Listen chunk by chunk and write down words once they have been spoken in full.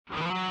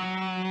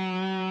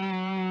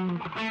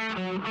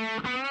Are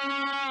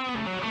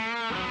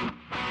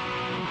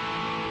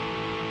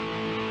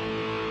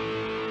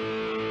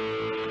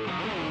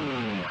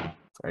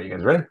you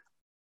guys ready?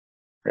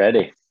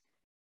 Ready.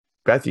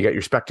 Beth, you got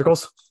your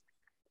spectacles?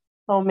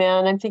 Oh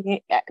man, I'm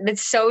thinking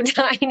it's so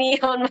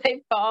tiny on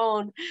my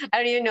phone. I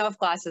don't even know if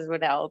glasses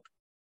would help.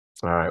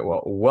 All right.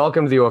 Well,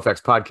 welcome to the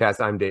OFX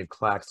podcast. I'm Dave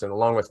Claxton.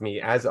 Along with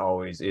me, as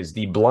always, is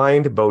the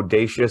blind,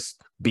 bodacious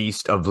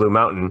beast of Blue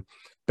Mountain,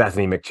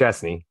 Bethany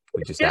McChesney.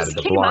 We just added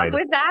the Came blind.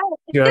 up with that.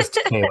 Just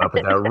came up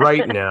with that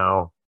right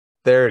now.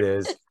 There it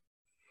is.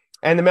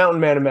 And the mountain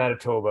man of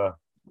Manitoba,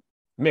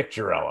 Mick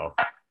Girello,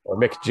 or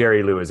Mick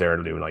Jerry Lou, as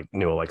Aaron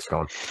Newell likes to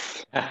call him.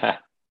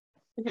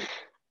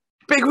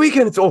 Big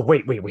weekend. It's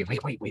wait. This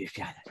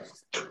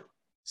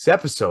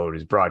episode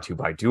is brought to you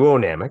by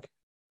Duonamic,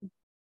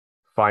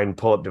 Fine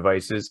Pull-Up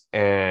Devices,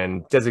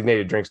 and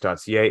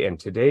DesignatedDrinks.ca. And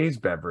today's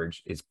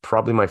beverage is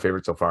probably my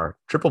favorite so far.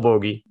 Triple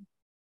Bogey.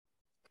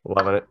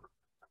 Loving it.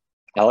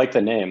 I like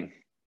the name.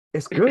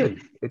 It's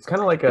good. It's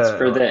kind of like It's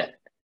for the.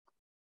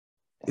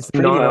 It's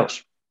pretty not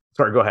much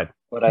sorry, go ahead.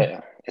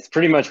 It's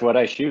pretty much what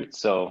I shoot.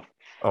 So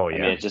Oh I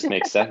yeah. mean, it just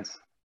makes sense.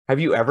 Have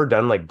you ever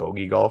done like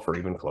bogey golf or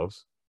even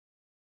close?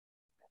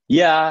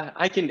 Yeah,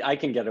 I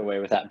can get away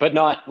with that, but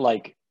not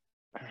like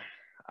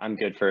I'm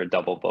good for a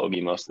double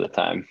bogey most of the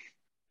time.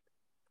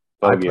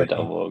 Bogey or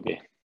double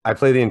bogey. I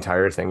play the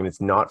entire thing, and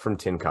it's not from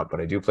Tin Cup, but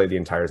I do play the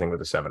entire thing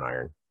with a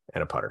 7-iron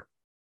and a putter.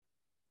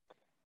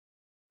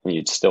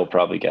 You'd still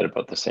probably get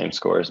about the same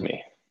score as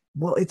me.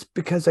 Well, it's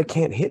because I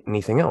can't hit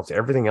anything else.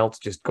 Everything else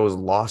just goes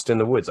lost in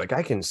the woods. Like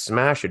I can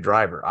smash a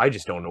driver. I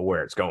just don't know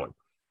where it's going.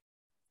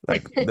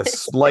 Like the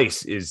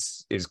slice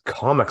is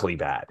comically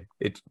bad.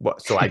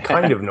 So I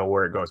kind of know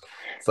where it goes.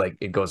 It's like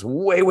it goes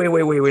way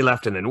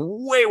left and then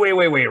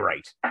way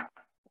right.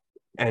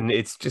 And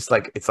it's just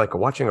like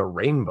watching a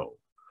rainbow.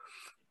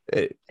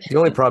 The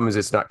only problem is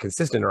it's not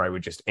consistent, or I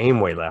would just aim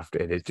way left,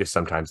 and it just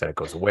sometimes then it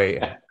goes away.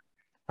 And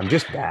I'm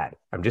just bad.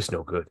 I'm just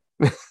no good.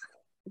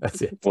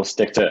 That's it. We'll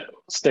stick to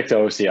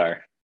OCR.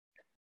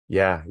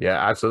 Yeah,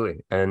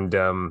 absolutely. And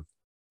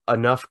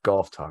enough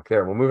golf talk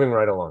there. We're moving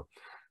right along.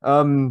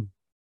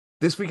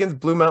 This weekend's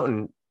Blue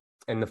Mountain,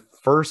 and the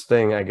first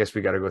thing I guess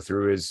we got to go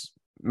through is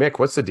Mick.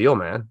 What's the deal,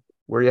 man?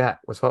 Where you at?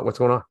 What's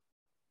going on?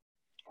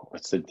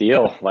 What's the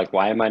deal? Like,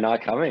 why am I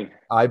not coming?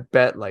 I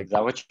bet Is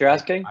that what you're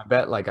asking? I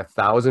bet like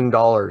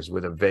 $1,000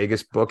 with a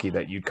Vegas bookie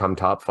that you'd come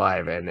top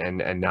 5,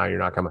 and now you're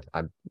not coming.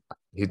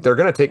 They're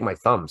gonna take my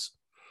thumbs.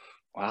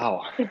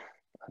 Wow.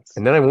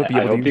 And then I won't be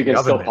able to hope you use can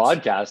the still oven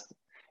mitts. podcast.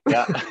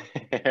 Yeah,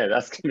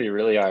 that's gonna be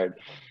really hard.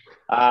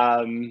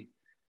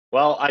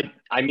 Well,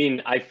 I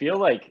mean, I feel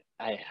like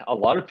a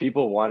lot of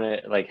people want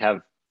to like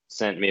have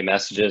sent me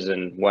messages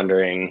and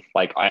wondering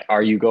like,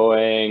 are you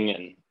going,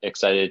 and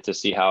excited to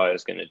see how I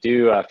was going to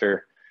do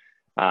after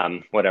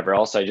whatever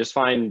else. I just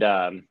find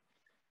there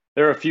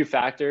are a few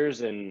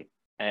factors, and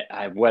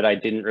what I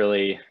hadn't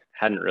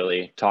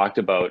really talked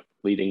about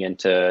leading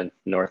into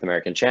North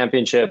American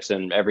Championships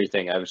and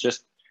everything. I was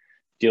just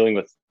dealing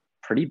with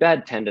pretty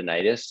bad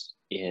tendonitis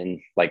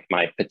in like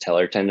my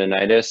patellar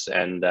tendonitis,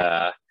 and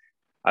I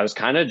was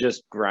kind of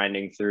just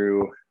grinding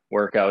through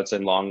workouts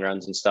and long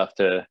runs and stuff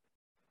to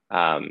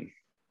kind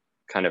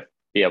of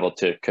be able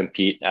to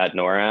compete at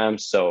NORAM.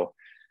 So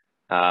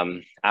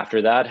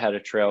after that, had a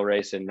trail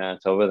race in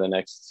Manitoba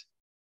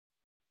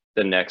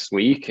the next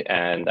week,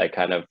 and I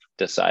kind of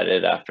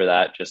decided after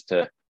that just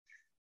to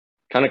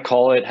kind of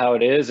call it how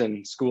it is.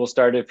 And school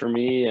started for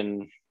me,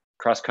 and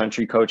cross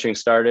country coaching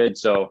started.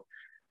 So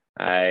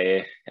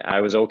I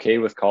was okay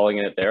with calling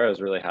it there. I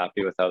was really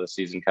happy with how the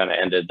season kind of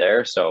ended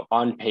there. So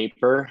on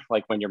paper,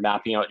 like when you're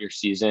mapping out your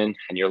season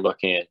and you're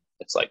looking at,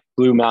 it's like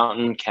Blue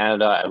Mountain,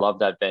 Canada. I love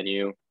that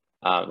venue.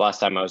 Last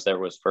time I was there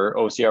was for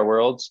OCR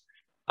Worlds.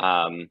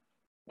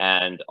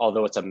 And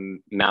although it's a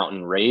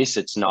mountain race,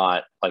 it's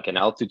not like an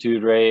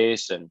altitude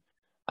race, and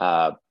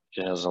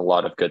there's a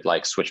lot of good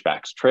like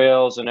switchbacks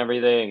trails and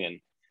everything.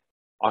 And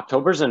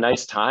October's a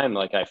nice time.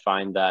 Like I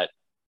find that,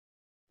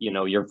 you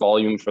know, your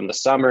volume from the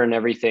summer and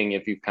everything,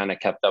 if you've kind of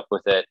kept up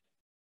with it,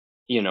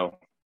 you know,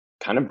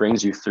 kind of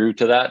brings you through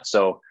to that.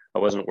 So I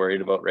wasn't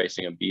worried about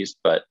racing a beast,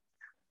 but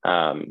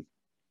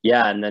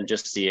yeah. And then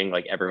just seeing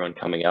like everyone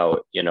coming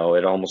out, you know,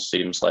 it almost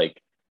seems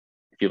like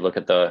if you look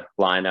at the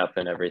lineup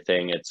and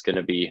everything, it's going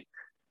to be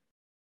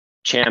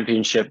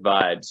championship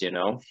vibes, you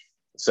know?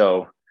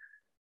 So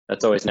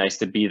that's always nice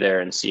to be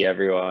there and see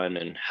everyone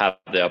and have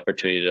the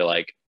opportunity to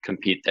like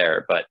compete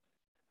there. But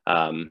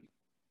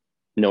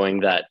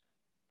knowing that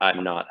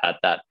I'm not at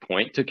that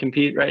point to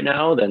compete right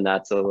now, then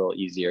that's a little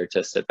easier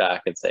to sit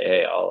back and say,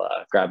 hey, I'll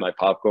grab my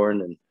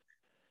popcorn and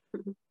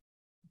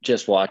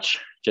just watch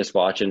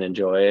and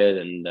enjoy it.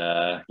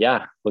 And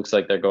yeah, looks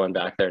like they're going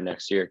back there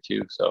next year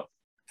too. So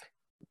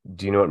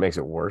do you know what makes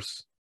it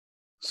worse?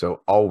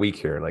 So all week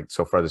here, like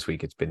so far this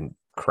week, it's been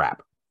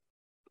crap.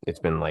 It's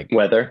been like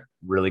weather,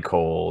 really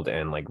cold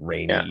and like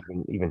rainy. Yeah.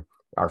 Even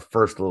our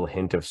first little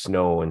hint of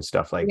snow and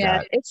stuff like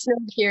that. Yeah, it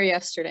snowed here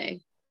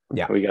yesterday.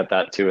 Yeah, we got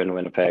that too in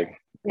Winnipeg.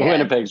 Yeah.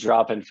 Winnipeg's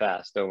dropping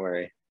fast. Don't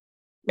worry.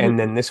 And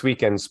then this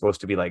weekend's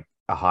supposed to be like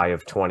a high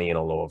of 20 and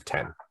a low of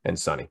 10 and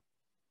sunny.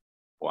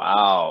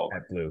 Wow.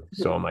 At Blue.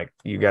 So I'm like,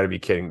 you got to be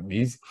kidding.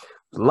 These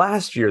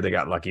last year they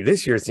got lucky.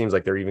 This year it seems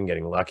like they're even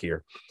getting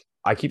luckier.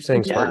 I keep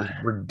saying Spartan's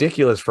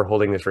ridiculous for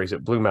holding this race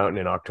at Blue Mountain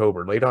in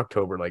October, late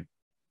October. Like,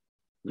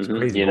 it's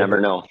crazy. You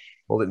never know.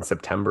 Hold it in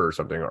September or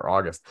something, or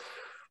August,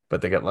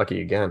 but they got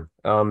lucky again.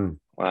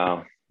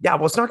 Wow. Yeah,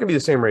 well, it's not going to be the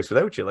same race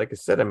without you. Like I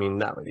said, I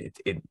mean,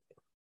 it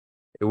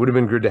would have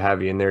been good to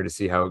have you in there to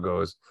see how it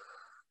goes.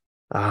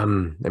 I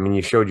mean,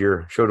 you showed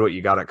what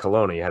you got at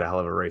Kelowna. You had a hell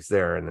of a race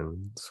there, and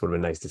then this would have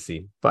been nice to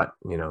see. But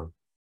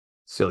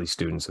silly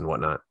students and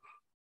whatnot.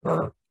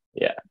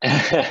 Yeah.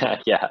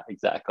 Yeah,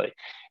 exactly.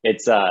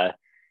 It's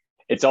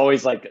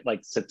always like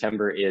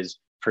September is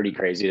pretty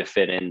crazy to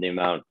fit in the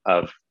amount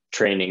of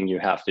training you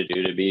have to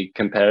do to be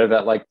competitive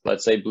at, like,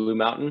 let's say Blue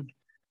Mountain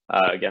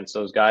against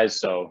those guys.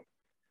 So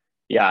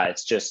yeah,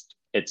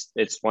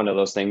 it's one of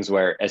those things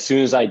where as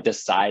soon as I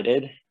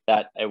decided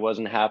that it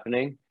wasn't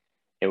happening,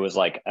 it was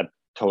like a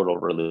total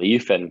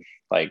relief, and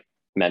like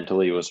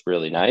mentally it was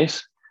really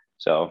nice.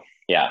 So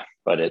yeah,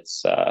 but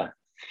it's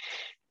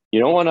you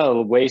don't want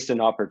to waste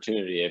an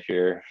opportunity if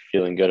you're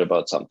feeling good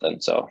about something.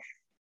 So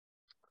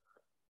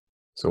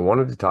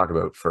wanted to talk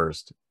about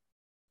first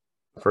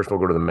we'll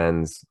go to the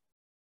men's,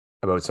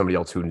 about somebody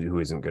else who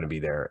isn't going to be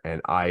there.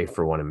 And I,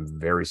 for one, am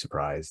very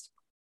surprised.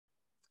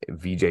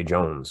 VJ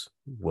Jones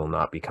will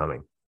not be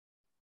coming.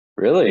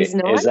 Really? Is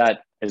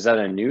that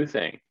a new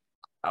thing?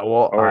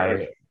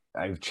 Well,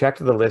 I've checked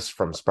the list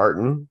from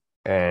Spartan,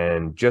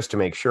 and just to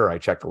make sure, I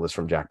checked the list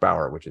from Jack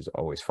Bauer, which is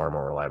always far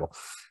more reliable.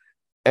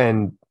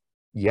 And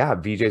yeah,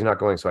 VJ's not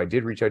going. So I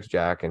did reach out to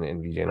Jack and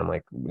VJ, and I'm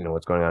like,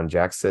 what's going on?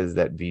 Jack says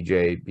that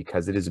VJ,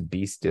 because it is a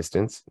beast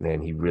distance,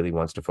 and he really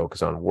wants to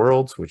focus on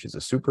Worlds, which is a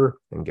super,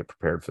 and get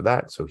prepared for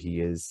that. So he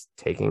is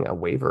taking a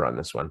waiver on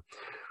this one,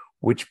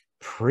 which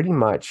pretty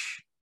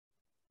much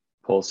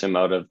pulls him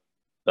out of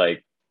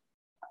like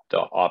the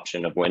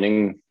option of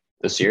winning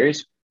the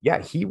series.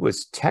 Yeah, he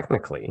was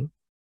technically,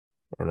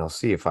 and I'll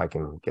see if I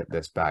can get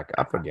this back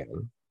up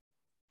again.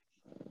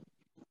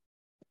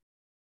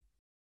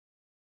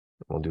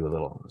 We'll do a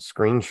little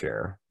screen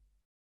share.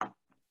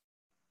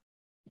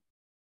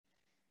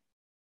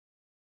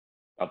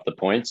 Up the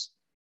points?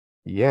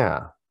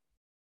 Yeah.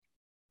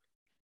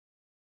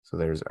 So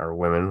there's our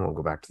women. We'll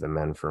go back to the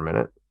men for a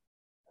minute.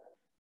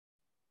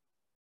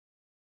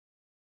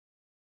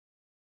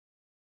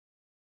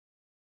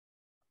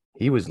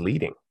 He was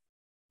leading.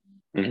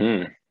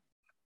 Mm-hmm.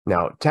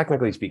 Now,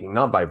 technically speaking,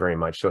 not by very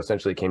much. So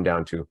essentially it came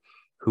down to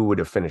who would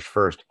have finished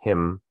first,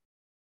 him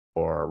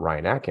or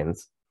Ryan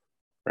Atkins.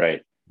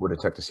 Right. Would have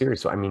took the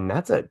series. So I mean,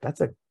 that's a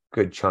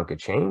good chunk of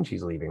change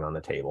he's leaving on the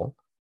table.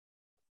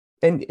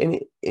 And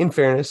in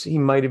fairness, he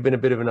might have been a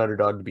bit of an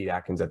underdog to beat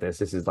Atkins at this.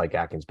 This is like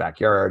Atkins'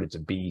 backyard. It's a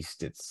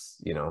beast.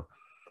 It's,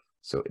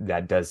 so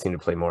that does seem to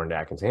play more into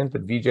Atkins' hands.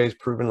 But VJ has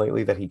proven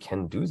lately that he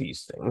can do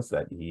these things,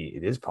 that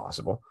it is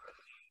possible.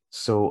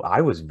 So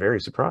I was very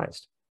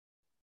surprised.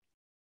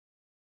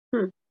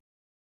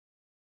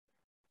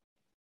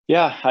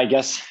 Yeah, I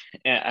guess,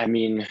 I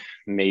mean,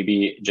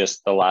 maybe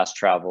just the last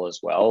travel as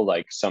well.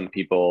 Like some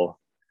people,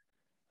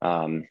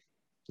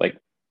 like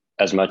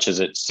as much as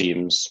it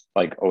seems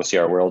like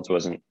OCR Worlds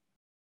wasn't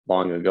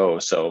long ago.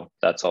 So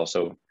that's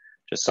also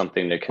just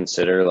something to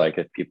consider, like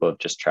if people have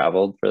just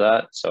traveled for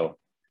that. So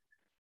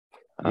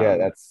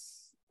yeah,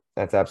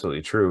 that's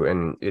absolutely true.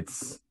 And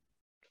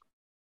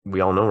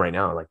we all know right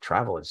now, like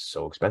travel is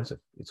so expensive.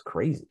 It's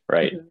crazy.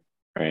 Right.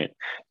 Right.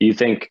 You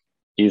think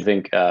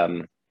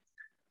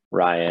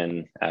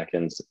Ryan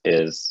Atkins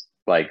is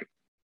like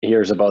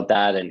hears about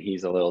that and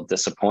he's a little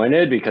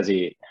disappointed because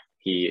he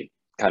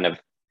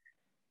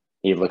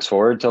looks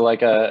forward to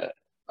like a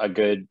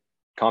good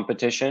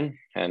competition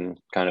and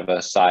kind of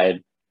a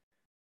side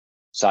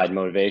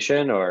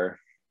motivation, or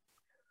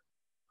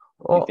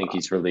you think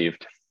he's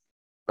relieved?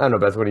 I don't know,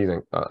 Beth, what do you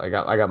think? I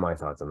got my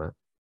thoughts on that.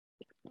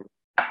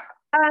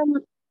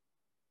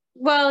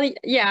 Well,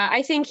 yeah,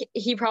 I think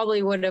he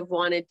probably would have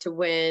wanted to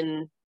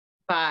win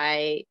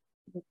by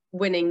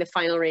winning the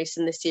final race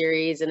in the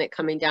series and it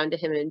coming down to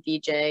him and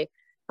VJ.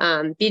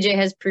 VJ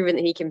has proven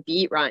that he can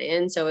beat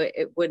Ryan, so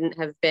it wouldn't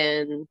have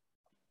been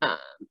a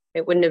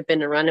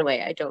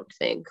runaway, I don't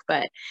think.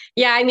 But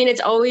yeah, I mean,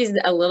 it's always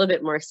a little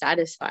bit more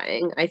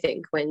satisfying, I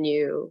think, when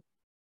you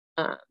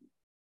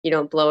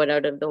don't blow it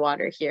out of the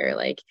water here.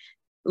 Like,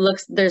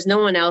 there's no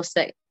one else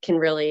that can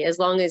really, as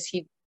long as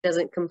he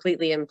doesn't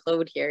completely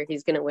implode here,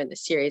 he's going to win the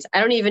series.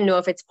 I don't even know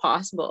if it's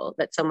possible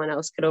that someone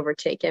else could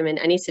overtake him in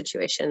any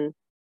situation.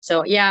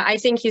 So yeah, I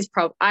think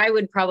I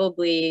would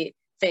probably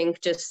think,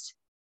 just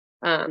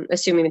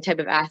assuming the type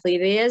of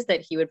athlete he is,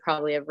 that he would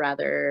probably have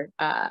rather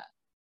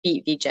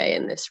beat VJ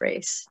in this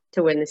race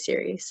to win the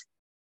series.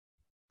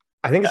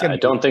 I think I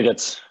don't think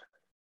it's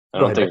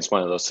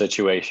one of those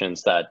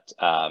situations that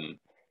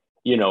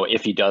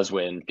if he does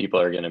win,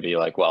 people are going to be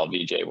like, well,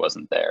 VJ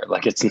wasn't there.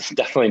 Like, it's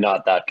definitely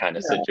not that kind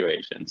of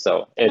situation.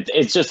 So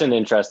it's just an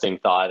interesting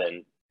thought,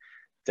 and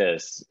to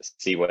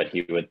see what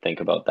he would think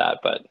about that.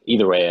 But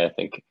either way, I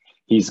think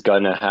he's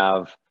going to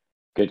have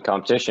good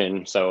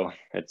competition. So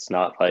it's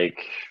not like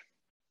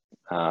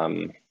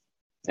um,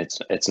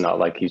 it's not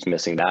like he's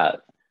missing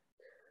that.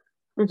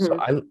 So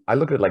Mm-hmm. I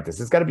look at it like this.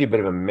 It's got to be a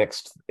bit of a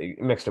mixed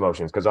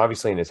emotions, because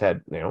obviously in his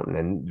head,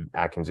 and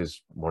Atkins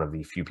is one of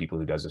the few people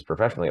who does this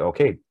professionally.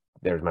 Okay,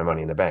 there's my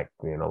money in the bank.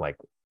 Like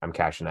I'm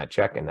cashing that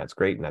check, and that's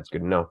great, and that's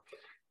good to know.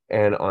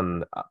 And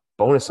on the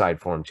bonus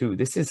side for him too,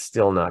 this is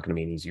still not going to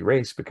be an easy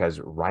race, because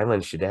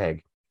Ryland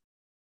Shadag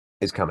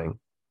is coming,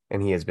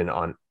 and he has been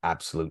on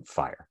absolute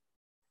fire.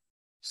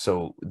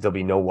 So there'll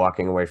be no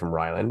walking away from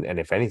Ryland, and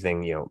if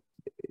anything,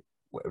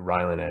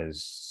 Ryland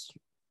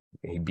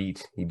he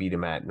beat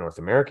him at North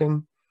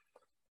American,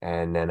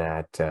 and then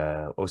at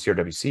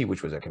OCRWC,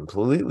 which was a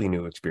completely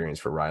new experience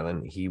for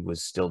Ryland. He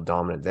was still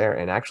dominant there,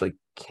 and actually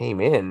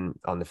came in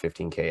on the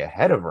 15K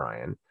ahead of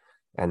Ryan,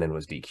 and then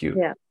was DQ'd.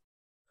 Yeah.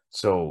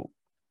 So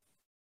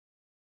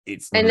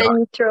it's And not. then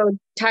you throw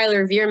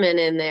Tyler Veerman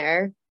in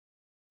there.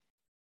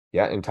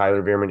 Yeah, and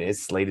Tyler Veerman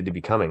is slated to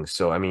be coming.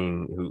 So I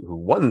mean, who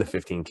won the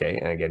 15K,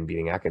 and again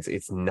beating Atkins.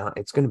 It's going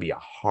to be a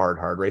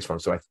hard race for him.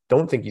 So I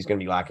don't think he's going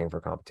to be lacking for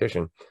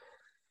competition.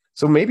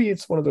 So maybe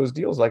it's one of those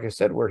deals, like I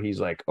said, where he's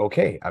like,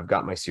 okay, I've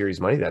got my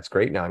series money. That's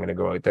great. Now I'm going to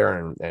go out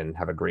there and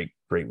have a great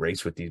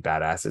race with these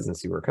badasses and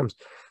see where it comes.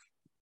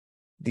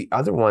 The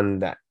other one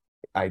that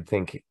I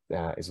think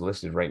is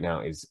listed right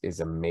now is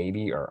a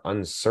maybe, or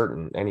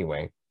uncertain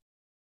anyway,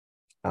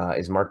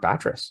 is Mark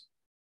Batres,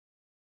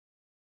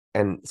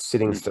 and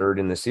sitting third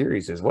in the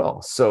series as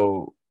well.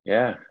 So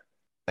Yeah.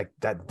 like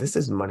that, this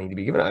is money to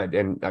be given.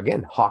 And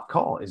again, Hawk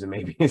Call is a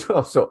maybe as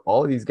well. So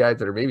all of these guys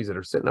that are maybes that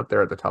are sitting up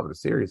there at the top of the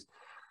series.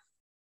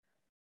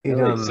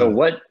 So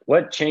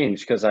what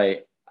changed? Because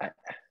I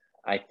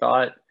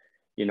thought,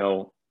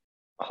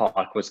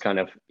 Hawk was kind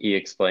of, he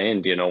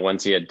explained,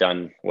 once he had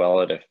done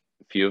well at a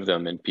few of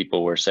them, and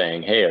people were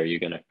saying, hey, are you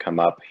going to come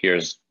up?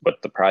 Here's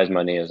what the prize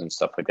money is and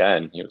stuff like that.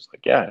 And he was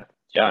like, yeah,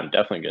 I'm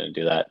definitely going to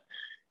do that.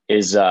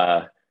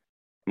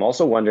 I'm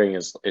also wondering,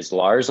 is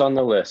Lars on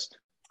the list?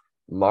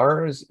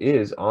 Lars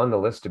is on the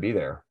list to be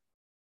there.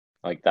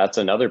 Like, that's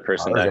another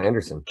person Lars that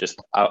Anderson just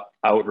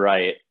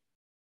outrun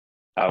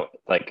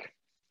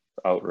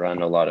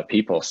a lot of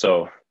people.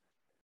 So,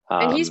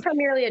 And he's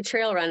primarily a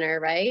trail runner,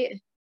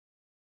 right?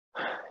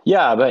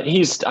 yeah, but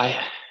he's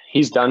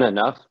done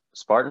enough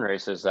Spartan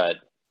races that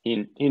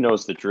he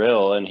knows the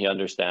drill, and he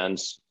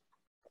understands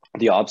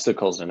the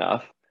obstacles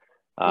enough.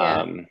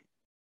 Yeah.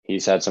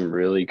 He's had some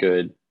really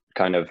good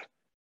kind of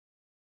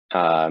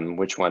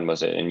which one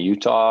was it, in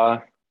Utah?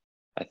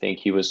 I think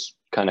he was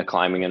kind of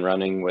climbing and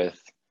running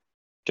with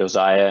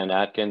Josiah and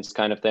Atkins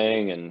kind of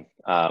thing, and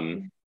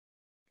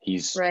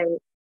he's right.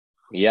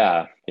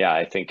 Yeah,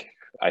 I think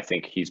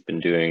he's been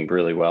doing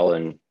really well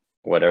in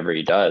whatever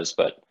he does,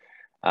 but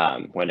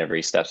whenever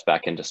he steps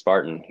back into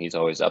Spartan, he's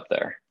always up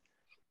there.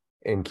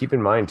 And keep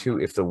in mind too,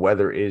 if the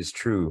weather is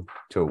true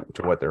to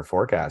what they're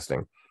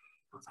forecasting,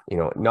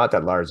 not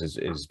that Lars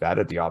is bad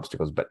at the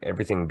obstacles, but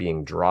everything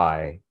being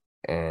dry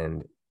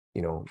and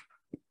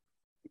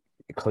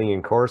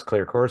clear course,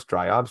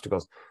 dry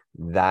obstacles,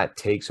 that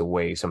takes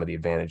away some of the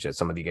advantage that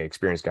some of the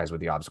experienced guys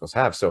with the obstacles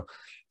have. So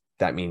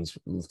that means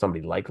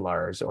somebody like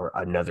Lars or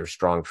another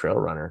strong trail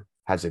runner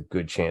has a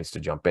good chance to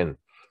jump in.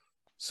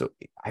 So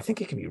I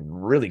think it can be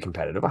really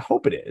competitive. I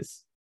hope it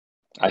is.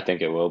 I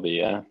think it will be,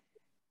 yeah.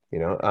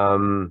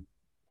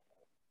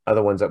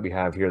 Other ones that we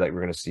have here that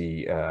we're going to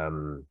see, our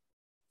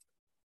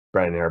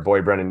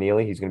boy Brennan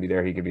Neely, he's going to be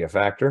there. He could be a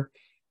factor.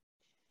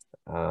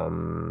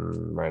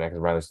 Ryan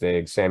Atkins, Ryland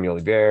Shadag, Samuel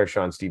Hubert,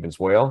 Sean Stevens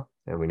Whale,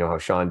 and we know how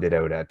Sean did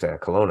out at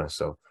Kelowna.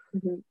 So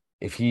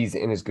if he's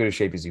in as good a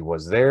shape as he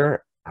was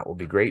there, that will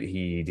be great.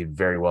 He did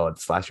very well at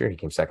this last year. He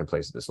came second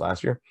place at this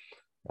last year.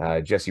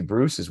 Jesse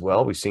Bruce as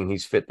well. We've seen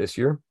he's fit this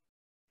year.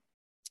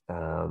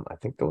 I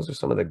think those are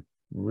some of the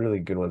really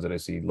good ones that I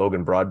see.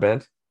 Logan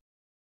Broadbent.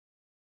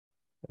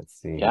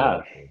 Let's see.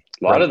 Yeah, a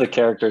lot of the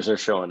characters are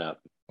showing up.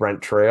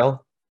 Brent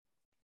Trail.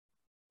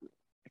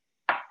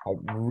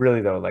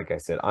 Really, though, like I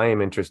said, I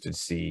am interested to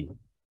see,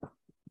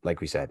 like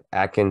we said,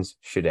 Atkins,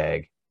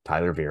 Shadag,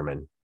 Tyler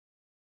Veerman.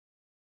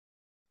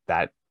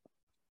 That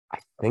I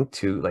think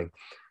too, like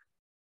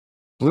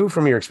Blue,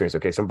 from your experience.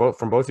 Okay, so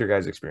from both your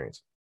guys'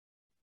 experience,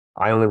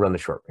 I only run the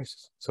short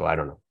races, so I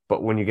don't know.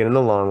 But when you get in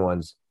the long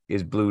ones,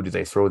 is Blue, do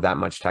they throw that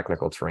much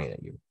technical terrain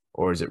at you,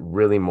 or is it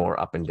really more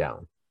up and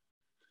down?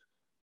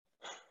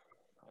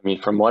 I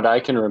mean, from what I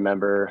can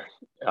remember,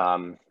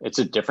 it's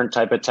a different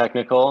type of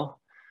technical.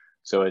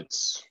 So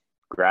it's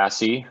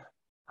grassy,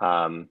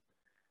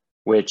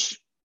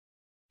 which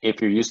if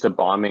you're used to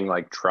bombing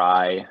like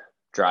dry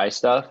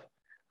stuff,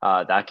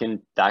 that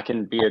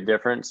can be a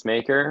difference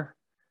maker.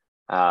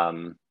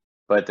 But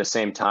at the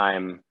same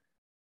time,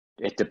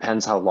 it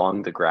depends how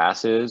long the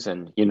grass is,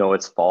 and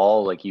it's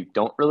fall. Like, you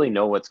don't really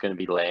know what's going to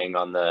be laying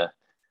on the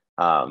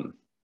on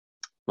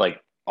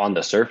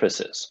the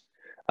surfaces.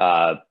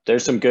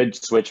 There's some good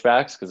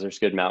switchbacks because there's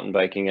good mountain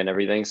biking and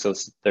everything. So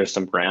there's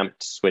some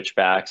ramped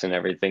switchbacks and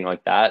everything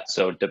like that.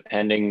 So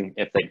depending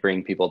if they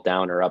bring people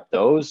down or up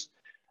those,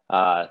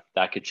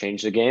 that could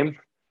change the game.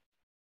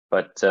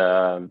 But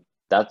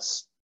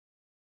that's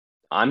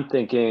I'm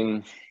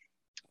thinking,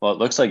 well, it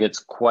looks like it's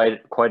quite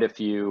a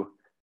few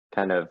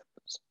kind of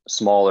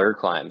smaller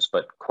climbs,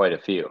 but quite a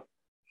few.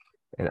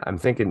 And I'm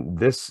thinking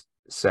this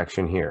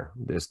section here,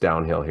 this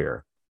downhill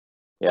here,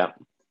 Yeah.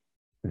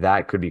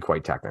 that could be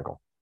quite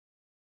technical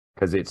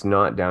because it's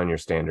not down your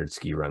standard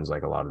ski runs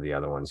like a lot of the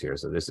other ones here.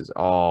 So this is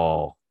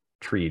all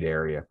treed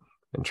area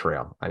and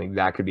trail. I think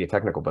that could be a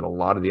technical, but a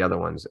lot of the other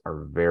ones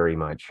are very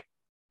much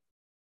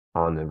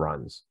on the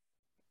runs,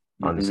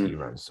 on the ski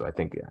runs. So I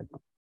think,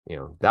 you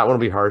know, that one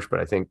will be harsh, but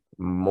I think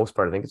most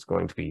part, I think it's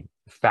going to be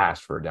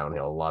fast for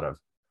downhill, a lot of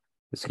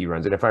the ski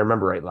runs. And if I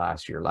remember right,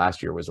 last year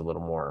was a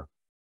little more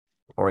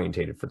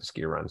orientated for the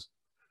ski runs.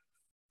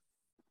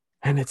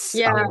 And it's,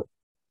 yeah.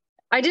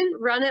 I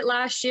didn't run it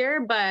last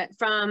year, but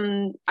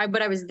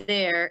I was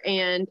there,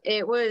 and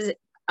it was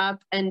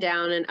up and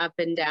down and up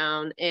and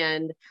down,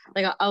 and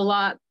like a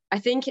lot. I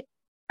think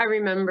I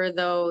remember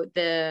though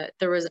there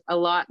was a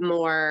lot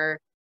more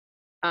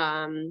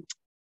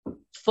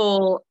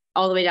full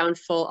all the way down,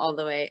 full all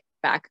the way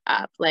back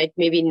up, like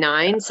maybe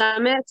 9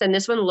 summits, and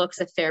this one looks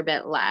a fair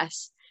bit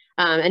less.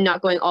 And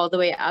not going all the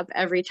way up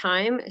every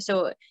time.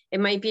 So it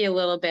might be a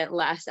little bit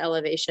less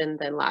elevation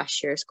than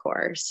last year's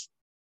course.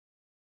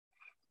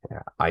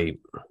 Yeah,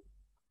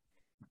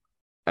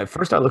 at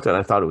first I looked at it,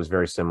 I thought it was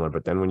very similar,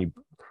 but then when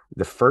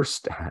the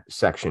first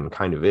section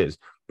kind of is,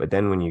 but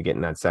then when you get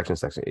in that section,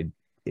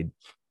 it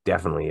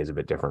definitely is a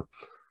bit different.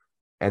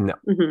 And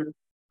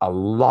a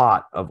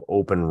lot of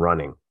open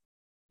running,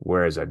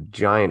 whereas a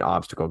giant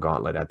obstacle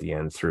gauntlet at the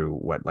end through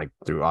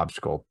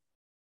obstacle,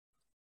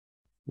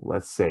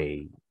 let's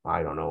say,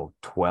 I don't know,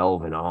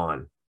 12 and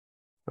on.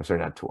 I'm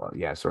sorry, not 12.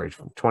 Yeah, sorry,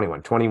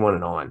 21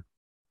 and on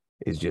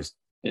is just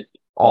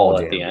all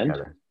at the end.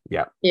 Together.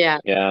 Yeah. Yeah.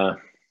 Yeah.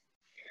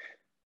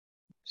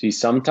 See,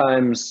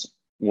 sometimes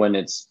when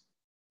it's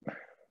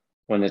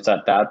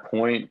at that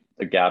point,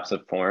 the gaps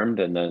have formed,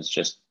 and then it's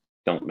just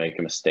don't make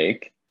a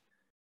mistake.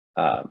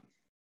 But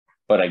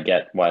I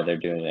get why they're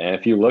doing it. And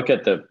if you look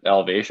at the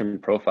elevation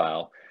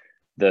profile,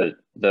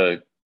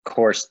 the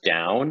course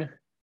down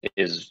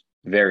is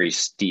very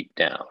steep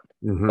down.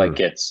 Like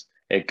it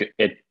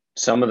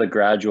some of the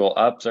gradual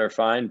ups are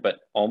fine, but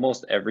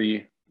almost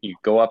you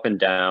go up and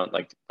down.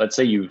 Like, let's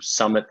say you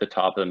summit the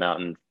top of the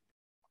mountain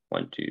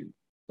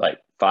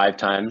 5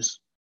 times,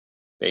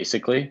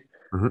 basically,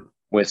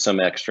 with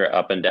some extra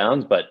up and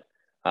downs. But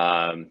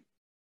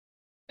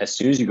as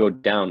soon as you go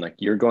down, like,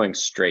 you're going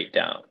straight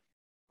down.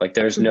 Like,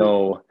 there's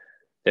no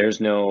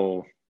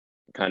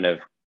kind of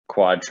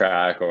quad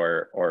track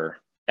or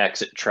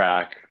exit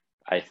track,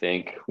 I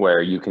think,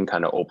 where you can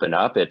kind of open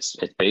up. It's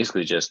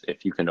basically just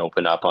if you can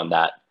open up on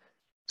that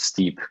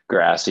steep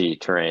grassy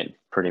terrain,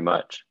 pretty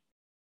much.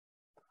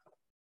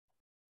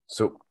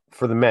 So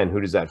for the men,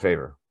 who does that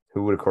favor?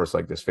 Who would a course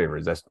like this favor?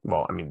 Does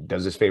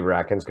this favor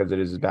Atkins because it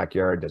is his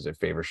backyard? Does it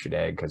favor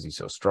Shadegg because he's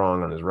so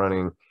strong on his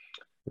running?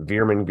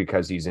 Veerman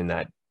because he's in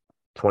that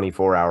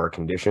 24-hour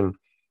condition?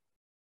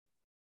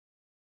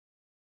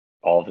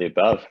 All of the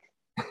above.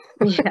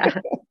 Yeah.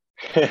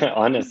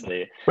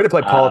 Honestly. Way to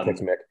play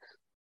politics, Mick.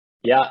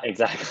 Yeah,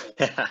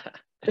 exactly.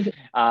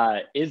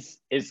 Is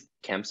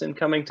Kempson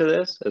coming to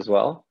this as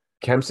well?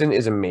 Kempson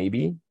is a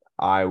maybe.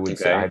 I would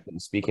say I've been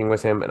speaking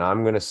with him, and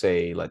I'm going to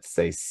say, let's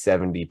say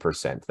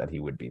 70% that he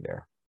would be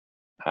there.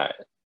 All right.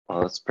 Well,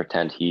 let's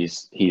pretend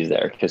he's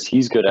there, because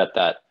he's good at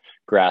that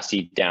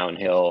grassy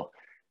downhill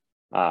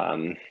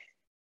kind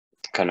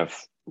of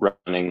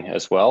running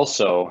as well.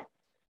 So,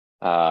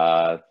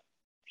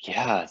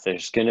 yeah,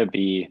 there's going to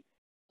be,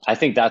 I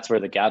think that's where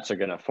the gaps are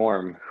going to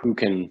form.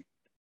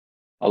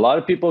 A lot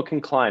of people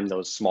can climb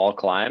those small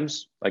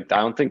climbs. Like,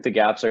 I don't think the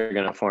gaps are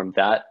going to form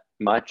that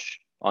much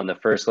on the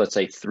first, let's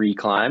say, 3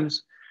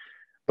 climbs,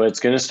 but it's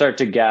going to start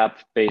to gap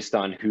based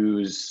on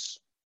who's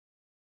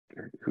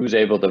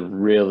able to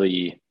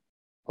really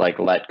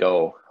let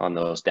go on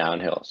those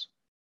downhills.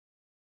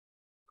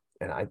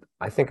 And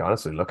I think,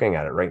 honestly, looking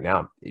at it right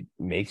now, it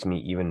makes me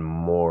even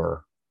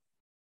more,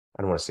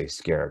 I don't want to say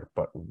scared,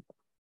 but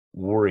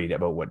worried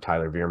about what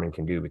Tyler Veerman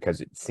can do, because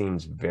it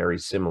seems very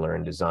similar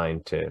in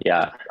design to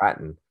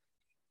Stratton.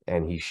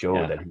 And he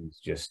showed that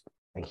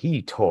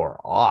he tore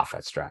off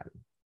at Stratton.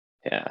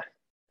 Yeah.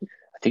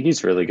 I think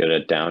he's really good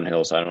at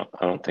downhills.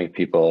 I don't think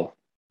people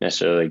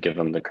necessarily give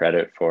him the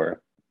credit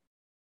for.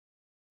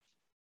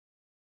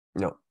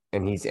 No,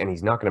 and he's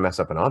not going to mess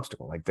up an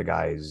obstacle. Like, the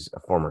guy's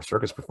a former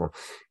circus performer.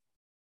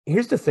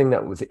 Here's the thing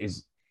and we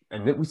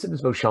said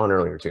this about Sean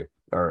earlier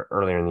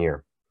in the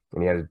year,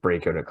 when he had his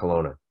breakout at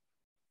Kelowna.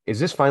 Is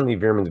this finally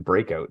Veerman's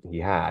breakout he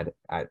had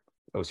at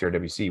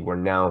OCRWC, where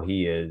now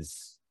he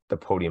is the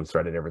podium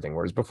threat at everything?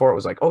 Whereas before it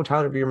was like, oh,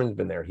 Tyler Veerman's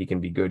been there, he can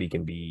be good, he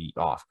can be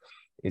off.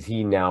 Is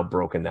he now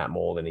broken that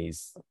mold and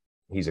he's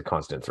a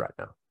constant threat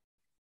now?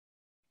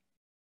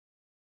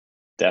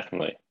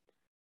 Definitely.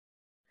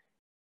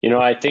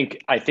 I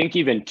think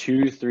even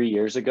 2-3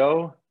 years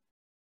ago,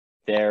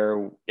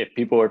 if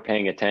people were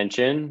paying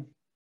attention,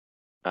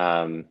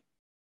 you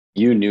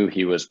knew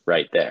he was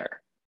right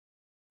there,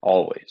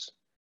 always.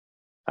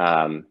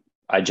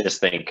 I just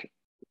think,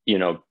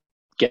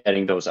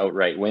 getting those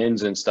outright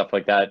wins and stuff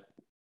like that,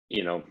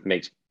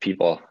 makes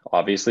people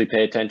obviously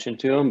pay attention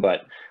to him.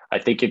 But I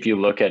think if you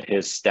look at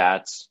his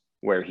stats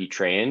where he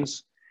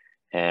trains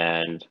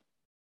and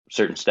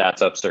certain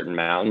stats up certain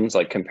mountains,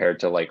 like compared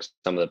to like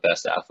some of the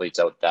best athletes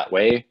out that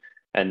way,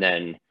 and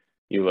then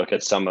you look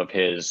at some of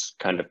his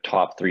kind of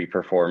top 3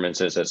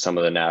 performances at some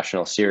of the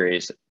national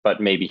series, but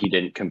maybe he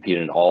didn't compete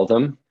in all of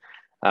them,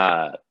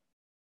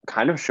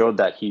 kind of showed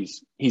that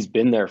he's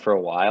been there for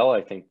a while.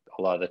 I think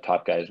a lot of the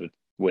top guys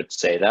would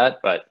say that,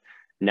 but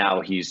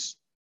now he's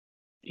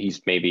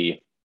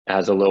maybe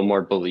has a little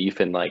more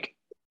belief in like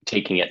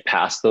taking it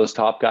past those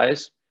top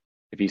guys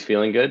if he's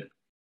feeling good.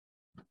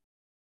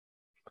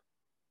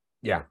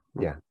 Yeah.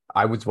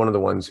 I was one of the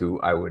ones who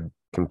I would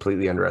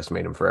completely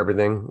underestimate him for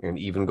everything. And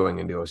even going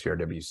into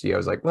OCRWC, I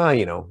was like, well,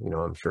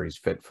 I'm sure he's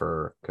fit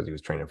because he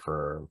was training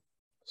for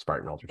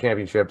Spartan Ultra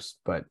Championships,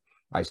 but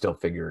I still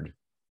figured,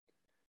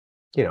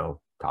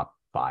 top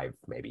 5,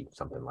 maybe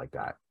something like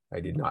that. I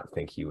did not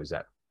think he was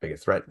that big a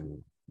threat,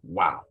 and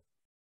wow,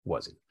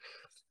 was he?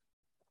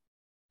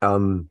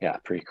 Yeah,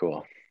 pretty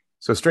cool.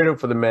 So straight up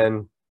for the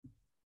men,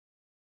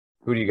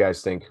 who do you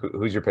guys think?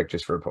 Who's your pick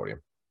just for a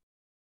podium?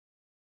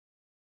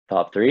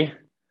 Top 3?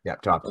 Yeah,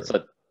 top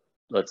 3.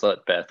 Let's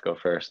let Beth go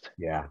first.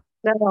 Yeah.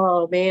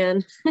 Oh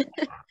man.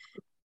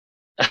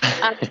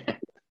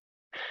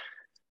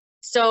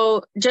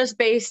 So just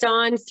based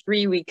on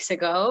 3 weeks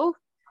ago,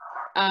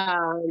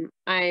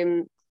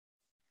 I'm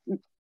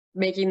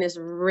making this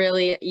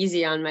really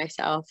easy on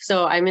myself.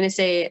 So I'm going to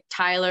say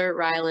Tyler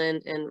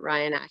Ryland and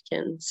Ryan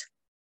Atkins.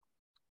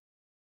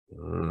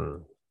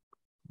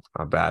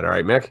 Not bad. All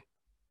right, Mick.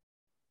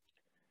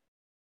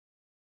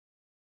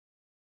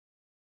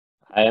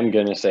 I am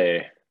going to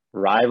say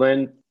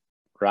Ryland,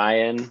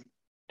 Ryan,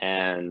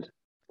 and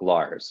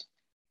Lars.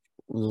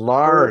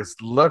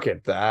 Look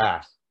at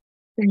that.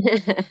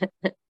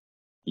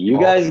 You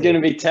guys are going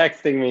to be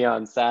texting me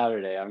on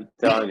Saturday, I'm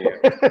telling you.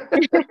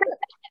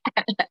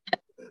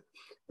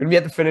 We'd be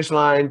at the finish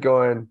line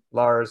going,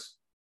 Lars,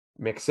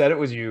 Mick said it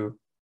was you.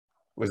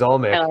 It was all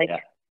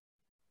Mick.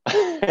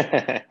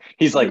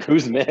 He's like,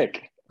 who's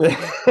Mick?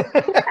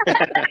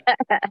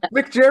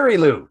 Mick Jerry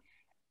Lou.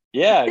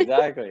 Yeah,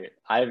 exactly.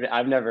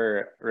 I've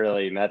never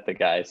really met the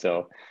guy,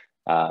 so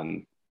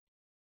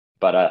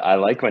but I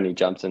like when he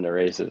jumps into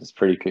races. It's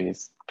pretty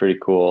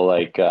cool.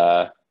 Like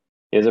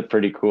he has a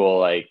pretty cool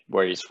like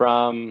where he's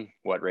from,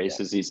 what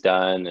races he's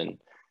done,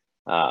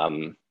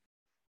 and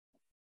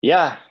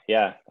yeah.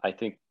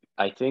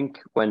 I think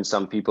when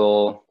some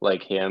people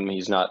like him,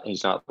 he's not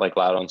like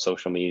loud on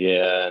social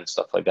media and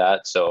stuff like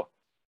that. So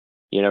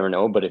you never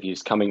know. But if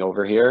he's coming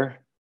over here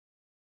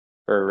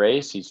for a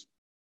race, he's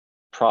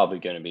probably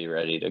going to be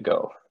ready to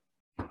go.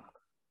 All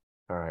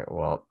right.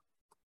 Well,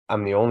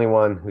 I'm the only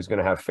one who's going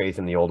to have faith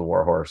in the old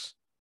warhorse.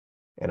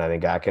 And I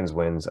think Atkins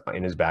wins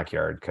in his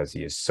backyard because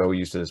he is so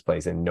used to this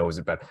place and knows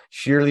it better.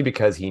 Surely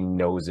because he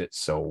knows it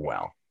so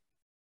well.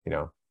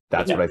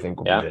 That's what I think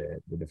will be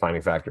the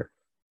defining factor.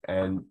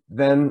 And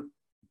then,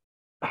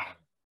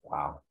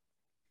 wow.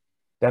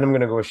 Then I'm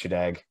going to go with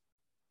Shedag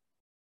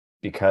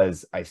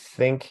because I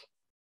think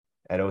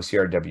at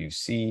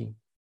OCRWC,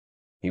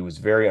 he was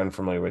very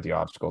unfamiliar with the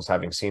obstacles.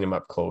 Having seen him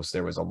up close,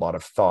 there was a lot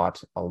of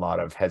thought, a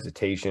lot of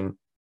hesitation.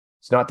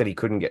 It's not that he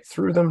couldn't get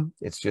through them.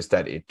 It's just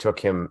that it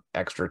took him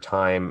extra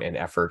time and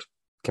effort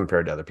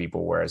compared to other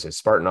people. Whereas his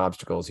Spartan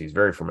obstacles, he's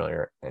very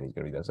familiar and he's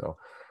going to be done. So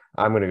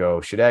I'm going to go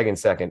Shedag in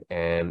second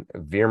and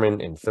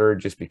Veerman in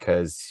third, just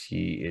because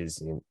he is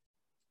in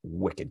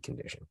wicked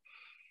condition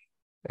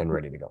and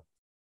ready to go.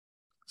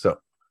 So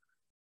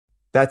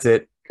that's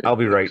it. I'll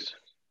be right.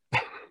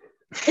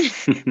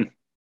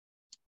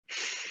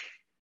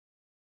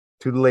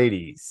 To the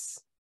ladies,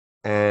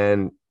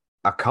 and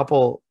a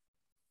couple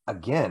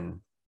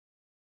again.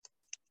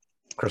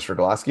 Christopher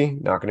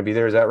Glasky not going to be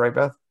there. Is that right,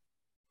 Beth?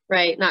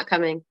 Right, not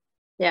coming.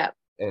 Yeah.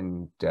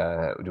 And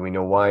do we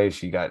know why?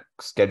 She got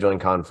scheduling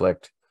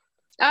conflict.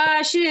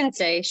 She didn't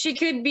say. She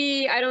could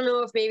be. I don't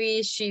know if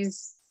maybe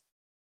she's.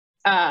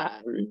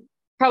 Probably.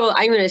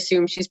 I'm going to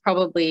assume she's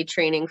probably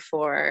training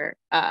for.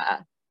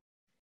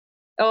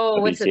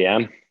 What's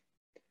BCM? it?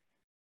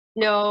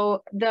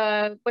 No,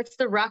 what's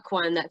the ruck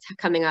one that's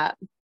coming up?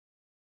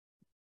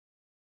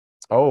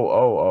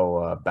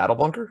 Battle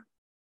Bunker?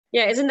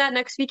 Yeah, isn't that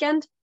next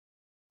weekend?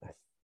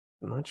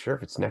 I'm not sure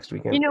if it's next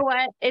weekend. You know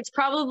what? It's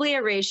probably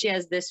a race she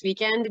has this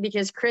weekend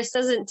because Chris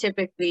doesn't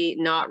typically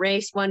not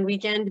race one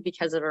weekend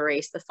because of a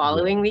race the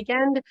following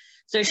weekend.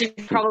 So she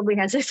probably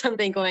has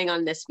something going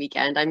on this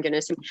weekend, I'm going to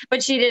assume.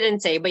 But she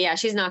didn't say. But yeah,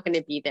 she's not going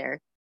to be there.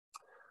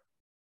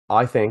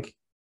 I think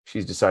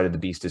she's decided the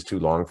beast is too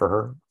long for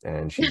her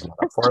and she's not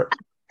up for it.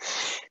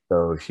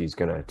 So she's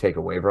going to take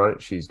a waiver on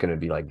it. She's going to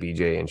be like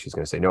BJ and she's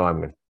going to say, no, I'm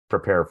going to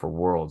prepare for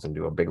Worlds and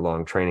do a big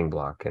long training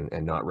block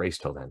and not race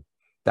till then.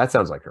 That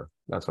sounds like her.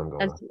 That's what I'm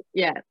going with.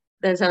 Yeah,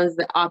 that sounds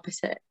the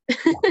opposite.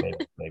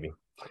 maybe.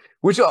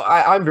 Which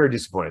I'm very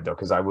disappointed though,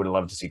 because I would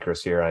love to see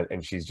Chris here,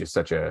 and she's just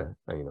such a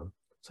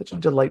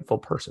delightful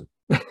person.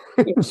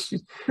 she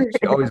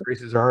always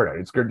races her heart out.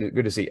 It's good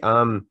to see.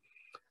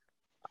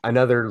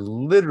 another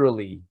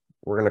literally,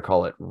 we're going to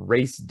call it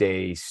race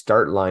day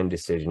start line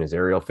decision is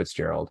Ariel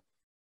Fitzgerald.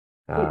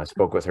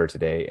 Spoke with her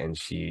today, and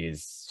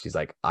she's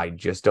like, I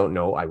just don't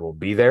know. I will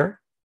be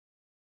there,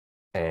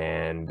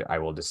 and I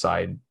will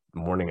decide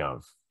morning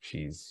of.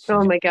 She's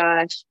Oh my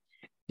gosh.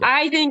 Yeah.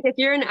 I think if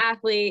you're an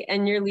athlete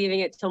and you're leaving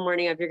it till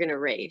morning of, you're going to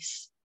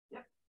race.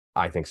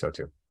 I think so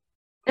too.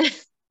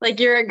 Like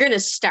you're going to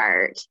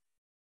start.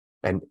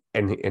 And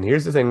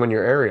here's the thing: when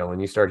you're Ariel and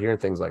you start hearing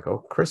things like,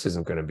 "Oh, Chris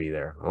isn't going to be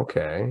there,"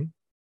 okay,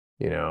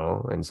 you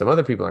know, and some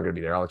other people aren't going to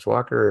be there. Alex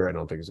Walker, I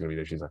don't think is going to be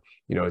there. She's like,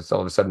 you know, it's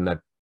all of a sudden that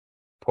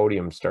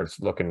podium starts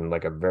looking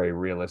like a very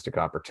realistic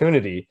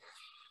opportunity,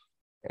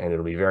 and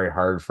it'll be very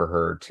hard for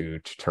her to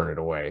turn it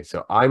away.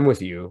 So I'm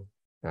with you.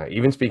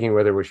 Even speaking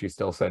with her, where she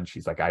still said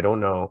she's like, I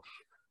don't know.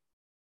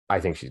 I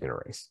think she's going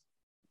to race.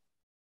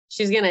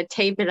 She's going to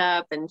tape it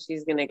up and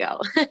she's going to go.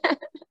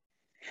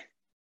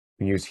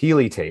 Use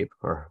Healy tape,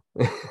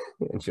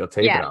 and she'll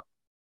tape it up.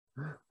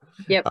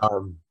 Yep.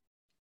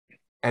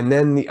 And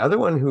then the other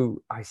one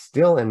who I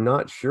still am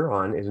not sure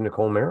on is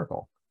Nicole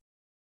Miracle.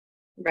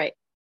 Right.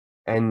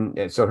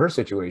 And so her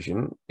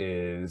situation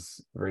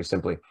is very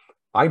simply,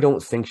 I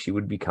don't think she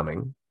would be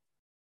coming,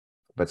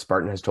 but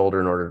Spartan has told her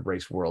in order to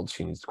race Worlds,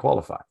 she needs to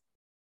qualify.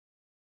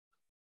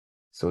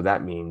 So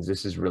that means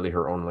this is really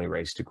her only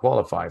race to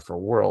qualify for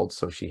Worlds,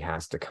 so she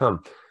has to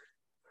come.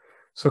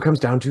 So it comes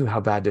down to how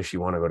bad does she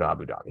want to go to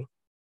Abu Dhabi?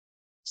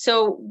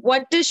 So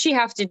what does she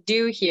have to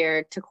do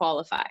here to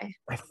qualify?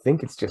 I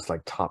think it's just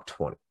like top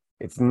 20.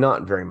 It's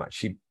not very much.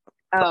 She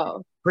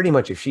pretty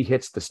much, if she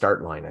hits the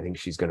start line, I think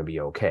she's going to be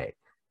okay.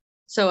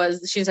 So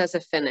as she has a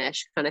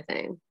finish kind of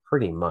thing.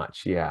 Pretty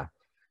much, yeah.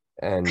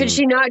 And could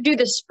she not do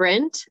the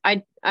sprint?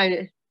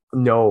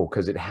 No,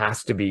 because it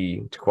has to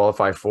be to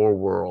qualify for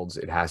Worlds.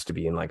 It has to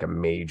be in like a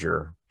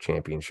major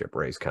championship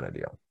race kind of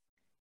deal.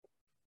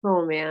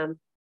 Oh man.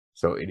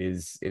 So it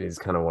is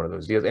kind of one of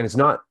those deals, and it's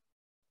not,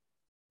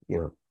 you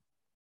know,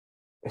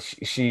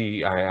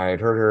 I had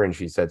heard her and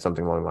she said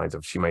something along the lines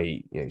of she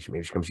might, you know,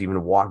 she comes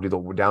even walk the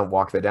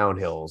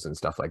downhills and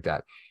stuff like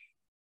that.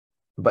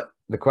 But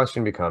the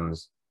question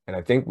becomes, and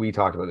I think we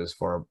talked about this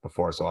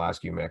before, so I'll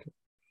ask you, Mick,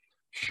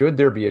 should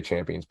there be a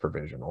champions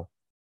provisional?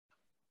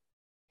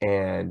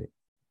 And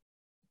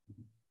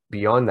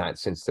beyond that,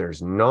 since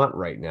there's not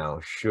right now,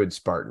 should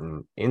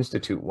Spartan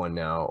institute one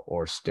now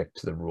or stick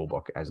to the rule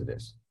book as it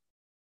is?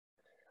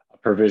 A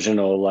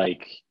provisional,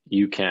 like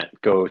you can't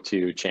go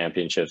to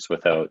championships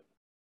without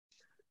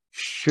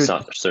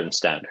some certain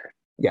standard.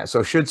 Yeah.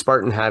 So should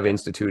Spartan have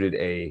instituted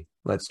a,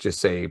 let's just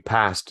say,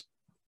 past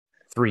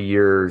 3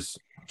 years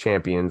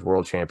champions,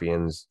 world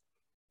champions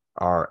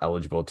are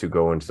eligible to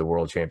go into the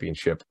world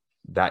championship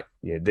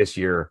this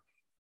year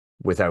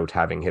without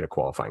having hit a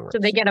qualifying race? So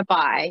they get a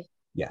bye.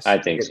 Yes. I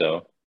think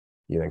so.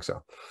 You think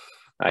so?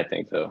 I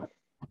think so.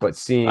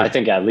 But I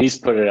think at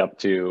least put it up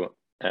to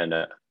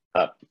an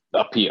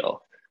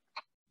appeal.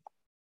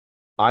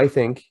 I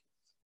think,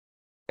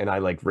 and I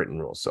like written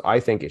rules, so I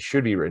think it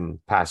should be written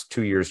past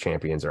 2 years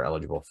champions are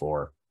eligible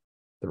for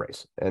the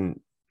race. And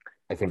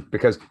I think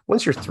because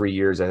once you're 3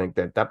 years, I think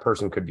that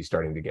person could be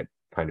starting to get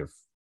kind of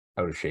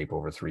out of shape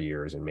over 3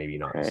 years and maybe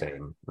not the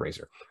same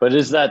racer. But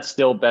is that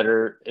still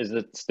better? Is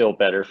it still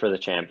better for the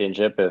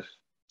championship if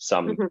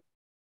some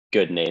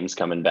good names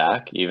coming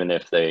back, even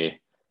if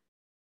they,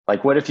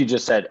 like, what if you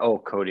just said, oh,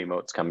 Cody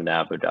Mote's coming to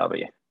Abu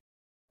Dhabi?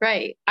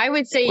 Right. I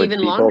would say Would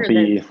even longer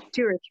be than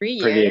 2 or 3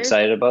 years. Pretty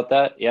excited about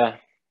that. Yeah.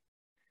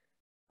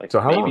 Like, so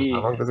how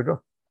long does it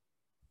go?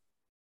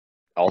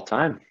 All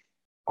time.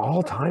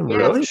 All time, Yeah.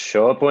 really?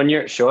 Show up when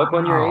you're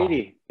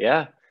 80.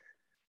 Yeah.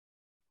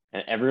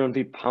 And everyone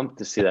be pumped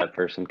to see that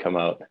person come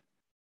out.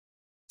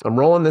 I'm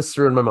rolling this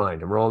through in my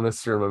mind. I'm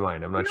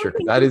not sure.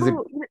 That is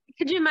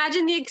Could you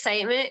imagine the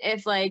excitement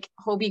if like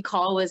Hobie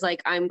Call was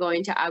like, I'm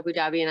going to Abu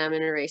Dhabi and I'm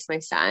going to race my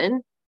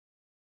son?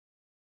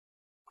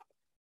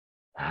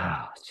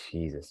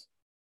 Jesus.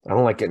 I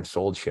don't like getting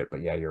sold shit,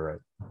 but yeah, you're right.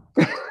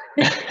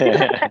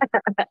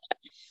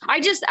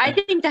 I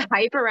think the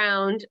hype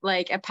around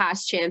like a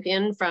past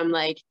champion from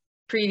like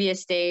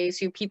previous days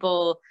who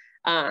people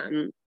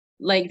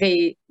like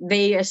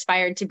they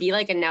aspired to be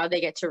like and now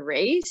they get to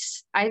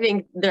race. I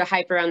think the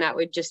hype around that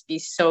would just be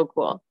so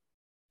cool.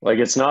 Like,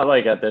 it's not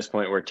like at this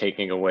point we're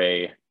taking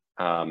away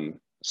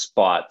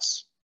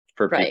spots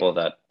for people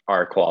that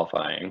are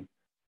qualifying.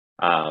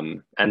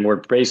 And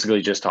we're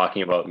basically just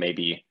talking about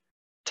maybe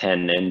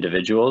 10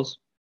 individuals.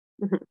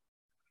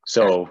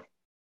 So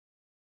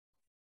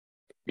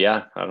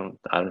yeah,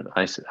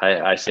 I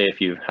say if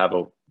you have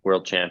a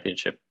world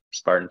championship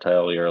Spartan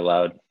title, you're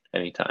allowed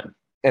anytime.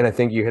 And I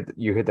think you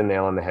hit the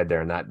nail on the head there,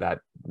 and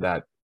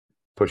that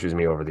pushes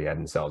me over the edge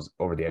and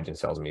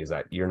sells me is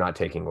that you're not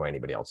taking away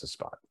anybody else's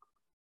spot.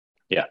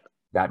 Yeah.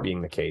 That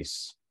being the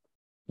case,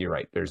 you're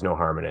right. There's no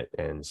harm in it.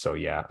 And so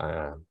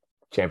yeah,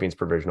 champions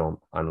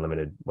provisional,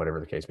 unlimited, whatever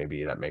the case may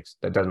be, that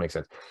does make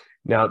sense.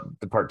 Now,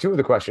 the part 2 of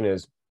the question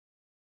is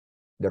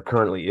there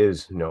currently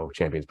is no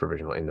champions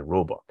provisional in the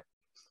rule book.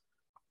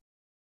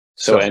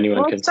 So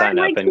anyone can sign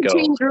up and go.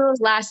 Change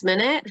rules last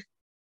minute.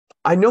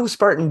 I know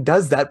Spartan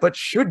does that, but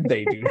should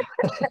they do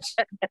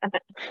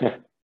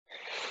that?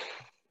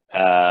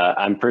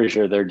 I'm pretty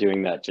sure they're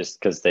doing that just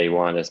because they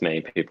want as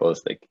many people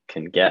as they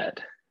can get.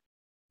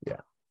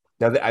 Yeah.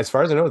 Now, as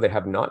far as I know, they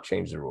have not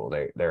changed the rule.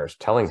 They're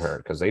telling her,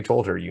 because they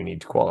told her you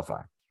need to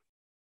qualify.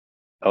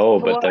 Oh,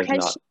 but there's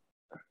not.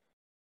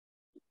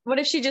 What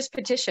if she just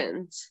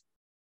petitions?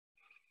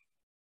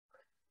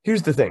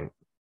 Here's the thing.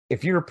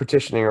 If you're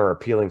petitioning or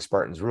appealing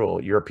Spartan's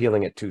rule, you're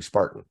appealing it to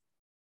Spartan.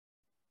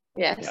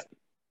 Yes. Yeah.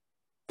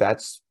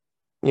 That's,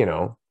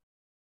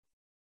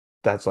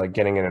 that's like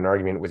getting in an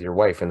argument with your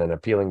wife and then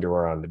appealing to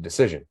her on the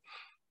decision.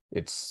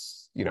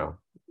 It's,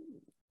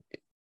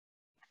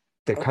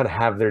 they kind of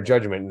have their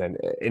judgment. And then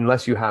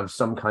unless you have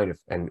some kind of,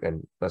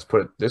 and let's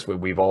put it this way,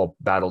 we've all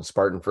battled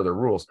Spartan for their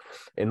rules.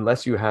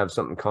 Unless you have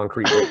something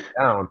concrete written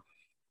down,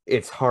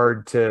 it's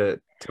hard to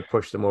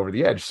push them over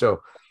the edge.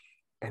 So,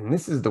 and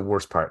this is the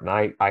worst part. And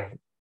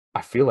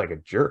I feel like a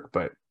jerk,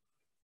 but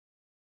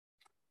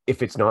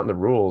if it's not in the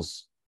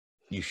rules,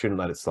 you shouldn't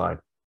let it slide.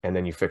 And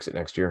then you fix it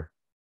next year.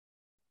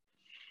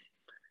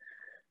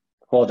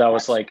 Well, that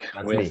was like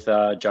with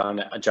John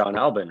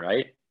Albin,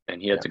 right?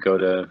 And he had to go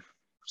to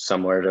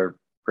somewhere to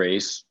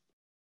race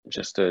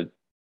just to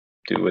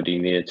do what he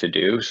needed to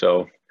do.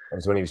 So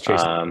that's when he was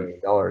chasing $1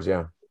 million.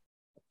 Yeah.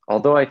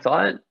 Although I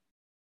thought,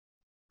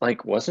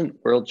 like,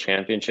 wasn't World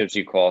Championships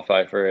you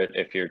qualify for it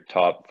if you're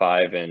top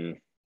 5 in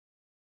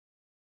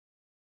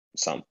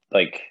some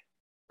like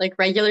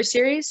regular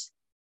series?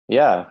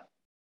 Yeah.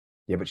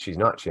 Yeah, but she's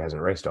not. She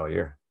hasn't raced all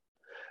year.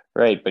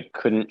 Right, but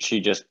couldn't she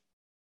just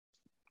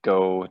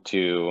go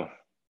to,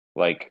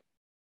 like,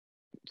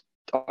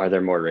 are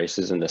there more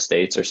races in the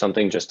States or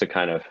something just to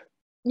kind of...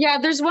 Yeah,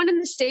 there's one in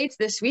the States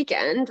this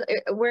weekend.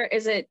 Where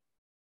is it?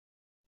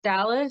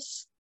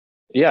 Dallas?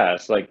 Yeah,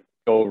 it's like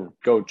go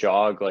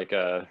jog like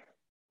a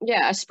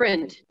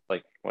sprint,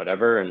 like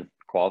whatever, and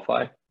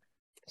qualify.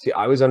 See,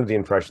 I was under the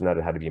impression that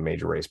it had to be a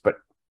major race, but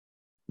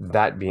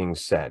that being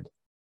said,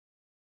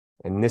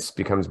 and this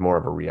becomes more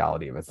of a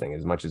reality of a thing,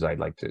 as much as I'd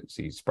like to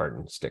see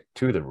Spartan stick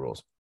to the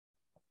rules,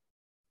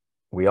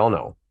 we all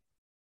know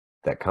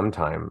that come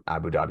time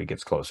Abu Dhabi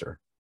gets closer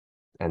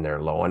and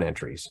they're low on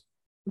entries,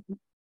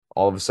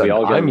 all of a sudden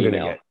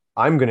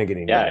I'm gonna get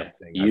an email.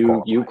 Yeah,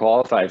 you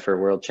qualified for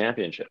World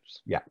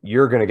Championships. Yeah,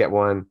 you're gonna get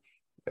one.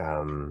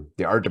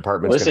 The art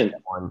department's gonna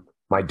get one.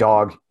 My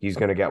dog, he's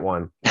gonna get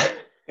one.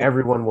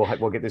 Everyone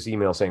will get this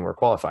email saying we're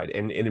qualified,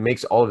 and it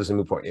makes all of this a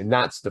moot point, and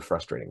that's the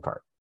frustrating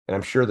part. And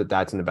I'm sure that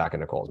that's in the back of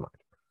Nicole's mind.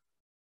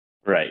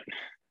 Right.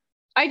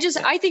 I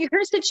think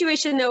her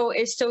situation though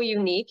is so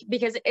unique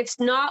because it's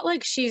not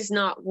like she's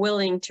not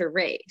willing to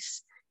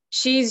race.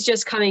 She's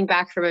just coming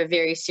back from a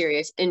very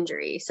serious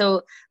injury.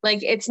 So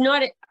like, it's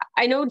not,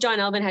 I know John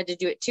Albin had to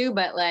do it too,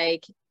 but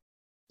like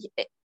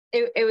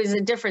it was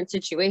a different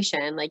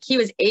situation. Like he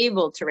was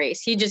able to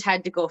race. He just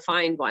had to go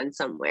find one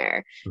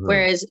somewhere. Mm-hmm.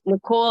 Whereas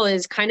Nicole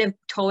is kind of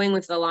towing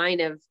with the line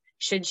of,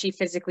 should she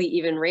physically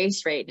even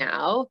race right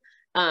now?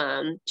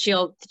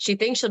 She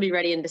thinks she'll be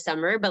ready in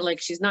December, but like,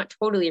 she's not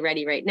totally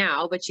ready right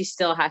now, but she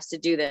still has to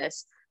do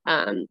this,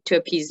 to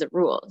appease the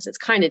rules. It's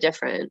kind of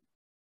different.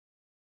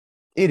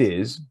 It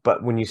is,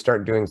 but when you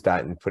start doing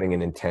that and putting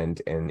an intent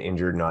and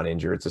injured, not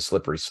injured, it's a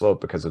slippery slope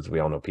because, as we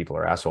all know, people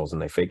are assholes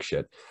and they fake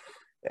shit.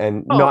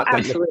 And not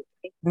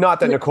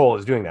that Nicole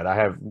is doing that. I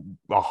have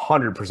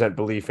 100%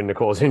 belief in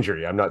Nicole's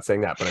injury. I'm not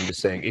saying that, but I'm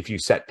just saying if you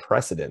set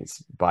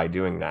precedents by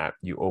doing that,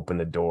 you open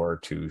the door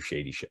to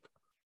shady shit.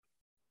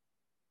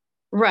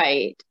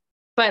 Right.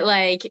 But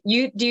like,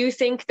 do you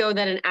think though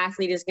that an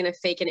athlete is going to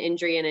fake an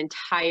injury an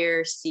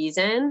entire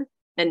season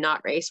and not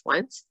race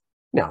once?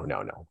 No.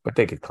 But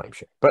they could claim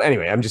shit. But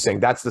anyway, I'm just saying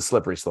that's the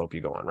slippery slope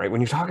you go on, right?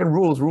 When you're talking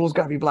rules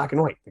got to be black and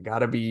white. They got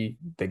to be.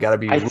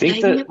 I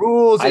think the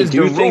rules. I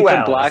do think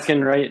the black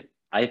and white.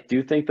 I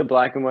do think the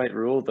black and white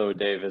rule though,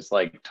 Dave, is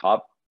like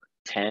top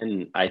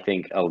 10. I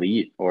think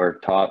elite or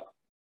top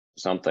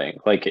something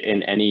like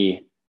in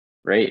any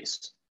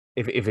race.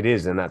 If it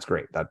is, then that's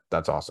great.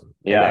 That's awesome.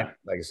 Yeah. Then,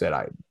 like I said,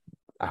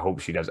 I hope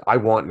she does. I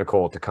want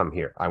Nicole to come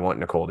here. I want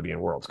Nicole to be in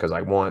Worlds because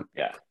I want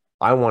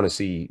to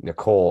see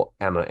Nicole,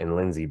 Emma, and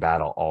Lindsay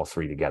battle all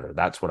three together.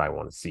 That's what I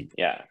want to see.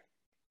 Yeah.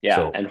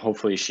 So, and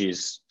hopefully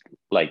she's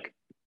like,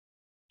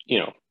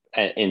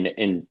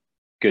 in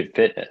good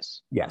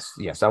fitness. Yes.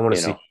 I want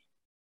to see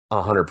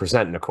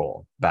 100%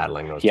 Nicole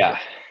battling those. Yeah.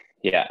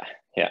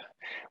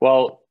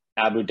 Well,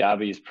 Abu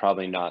Dhabi is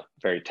probably not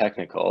very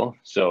technical,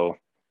 so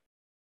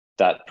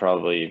that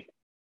probably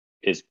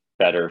is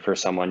better for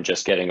someone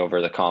just getting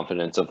over the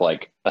confidence of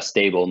like a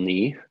stable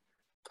knee.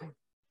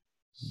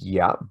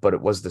 Yeah, but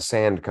it was the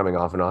sand coming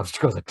off an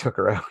obstacle that took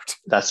her out.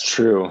 That's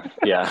true.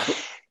 Yeah.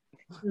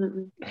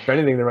 If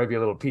anything, there might be a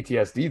little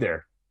PTSD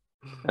there.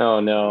 Oh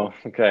no.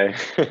 Okay.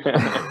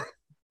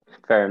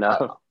 Fair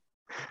enough.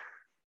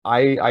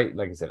 I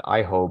like I said,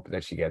 I hope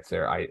that she gets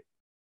there. I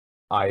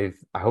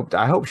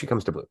hope she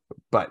comes to blue.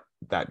 But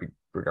that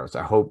regardless,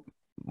 I hope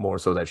more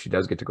so that she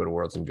does get to go to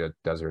Worlds and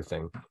does her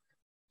thing,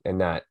 and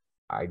that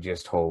I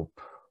just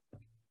hope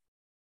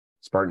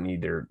Spartan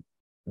either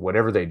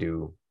whatever they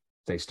do,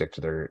 they stick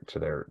to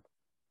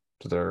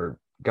their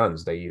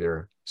guns. They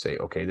either say,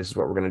 okay, this is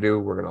what we're going to do,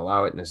 we're going to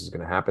allow it, and this is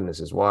going to happen, this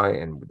is why,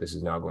 and this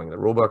is now going in the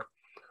rule book,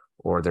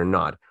 or they're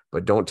not.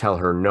 But don't tell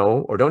her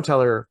no, or don't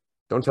tell her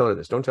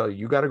this. Don't tell her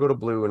you got to go to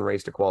blue and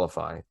race to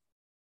qualify.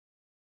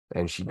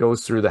 And she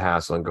goes through the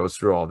hassle and goes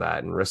through all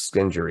that and risks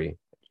injury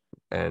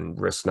and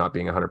risks not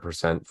being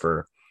 100%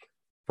 for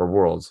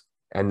Worlds,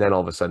 and then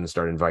all of a sudden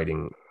start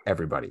inviting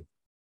everybody,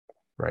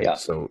 right? Yeah.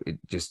 So it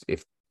just,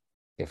 if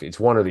it's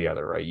one or the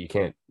other, right, you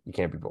can't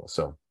be both.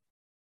 So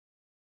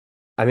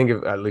I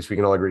think at least we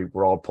can all agree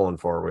we're all pulling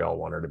for her. We all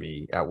want her to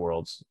be at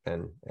Worlds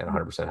and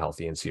 100%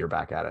 healthy and see her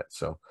back at it.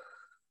 So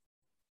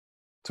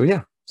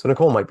yeah. So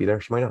Nicole might be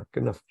there. She might not.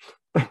 Good enough.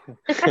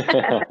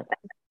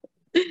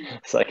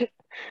 It's like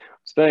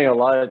spending a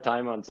lot of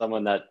time on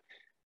someone that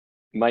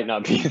might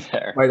not be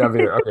there. Might not be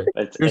there. Okay.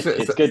 It's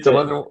good some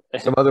to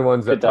other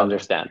ones that good to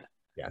understand.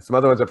 Yeah, some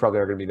other ones that probably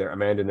are going to be there.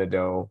 Amanda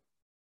Nadeau,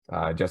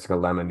 Jessica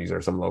Lemon. These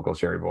are some local.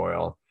 Sherry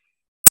Boyle.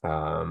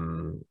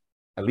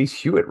 Elise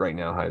Hewitt right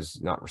now has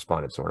not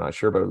responded, so we're not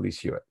sure about Elise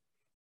Hewitt.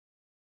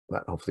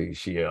 But hopefully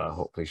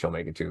she'll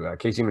make it too.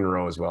 Casey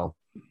Monroe as well.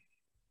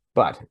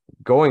 But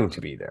going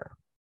to be there,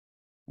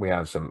 we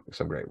have some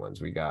great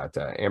ones. We got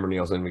Amber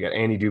Nielsen. We got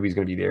Annie Doobie's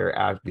going to be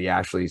there. The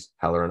Ashleys,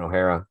 Heller and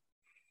O'Hara.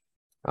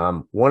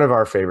 One of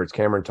our favorites,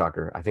 Cameron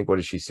Tucker. I think, what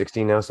is she,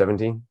 16 now,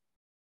 17?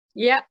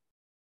 Yeah,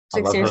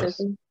 16 or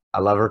 17.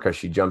 I love her because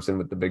she jumps in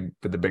with the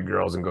big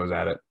girls and goes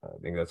at it. I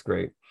think that's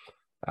great.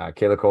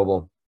 Kayla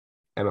Coble,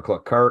 Emma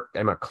Cook Clark.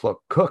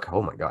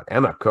 Oh my God,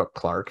 Emma Cook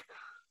Clark.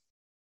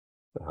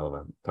 The hell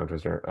of a tongue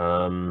twister.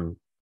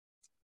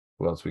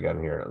 Who else we got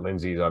in here?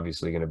 Lindsay's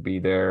obviously going to be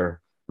there.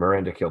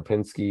 Miranda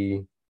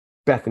Kilpinski,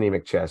 Bethany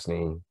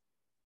McChesney.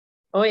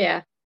 Oh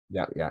yeah.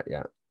 Yeah.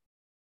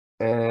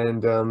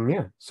 And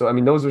yeah, so I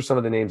mean, those are some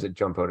of the names that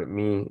jump out at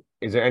me.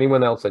 Is there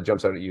anyone else that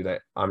jumps out at you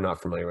that I'm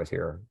not familiar with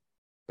here,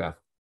 Beth?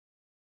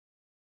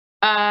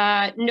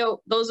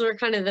 No, those were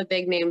kind of the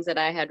big names that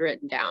I had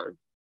written down.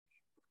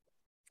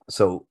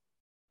 So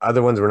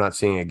other ones we're not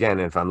seeing again,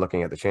 and if I'm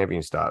looking at the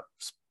championship,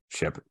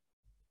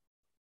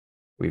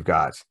 we've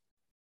got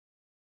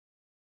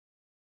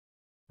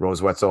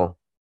Rose Wetzel,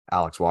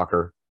 Alex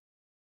Walker,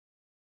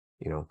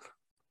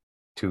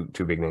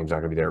 two big names not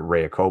going to be there.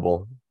 Rhea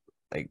Coble,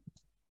 like,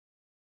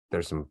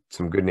 there's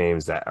some good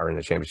names that are in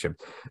the championship.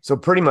 So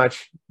pretty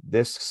much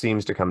this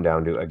seems to come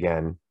down to,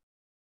 again,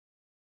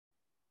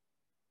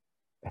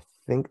 I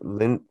think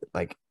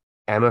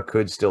Emma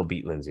could still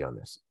beat Lindsay on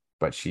this,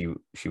 but she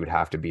would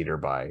have to beat her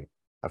by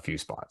a few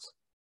spots.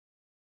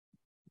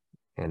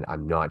 And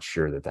I'm not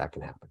sure that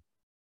can happen.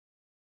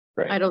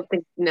 Right. I don't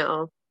think,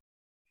 no.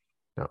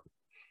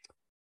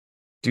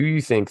 Do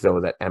you think,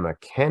 though, that Emma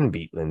can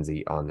beat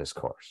Lindsay on this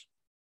course?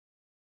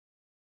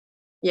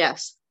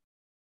 Yes.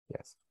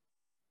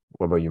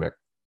 What about you, Mick?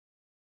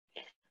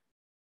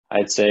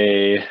 I'd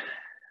say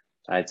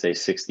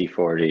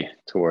 60-40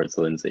 towards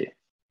Lindsay.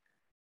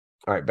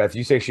 All right, Beth,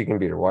 you say she can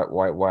beat her. Why?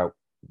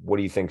 What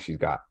do you think she's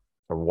got?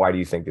 Or why do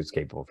you think it's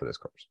capable for this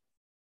course?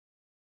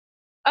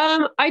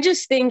 I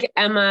just think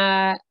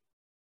Emma,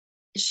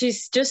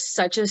 she's just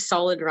such a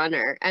solid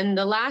runner. And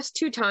the last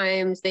two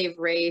times they've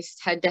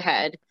raced head to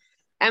head,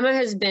 Emma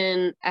has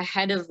been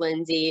ahead of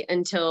Lindsay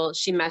until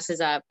she messes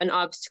up an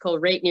obstacle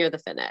right near the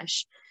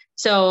finish.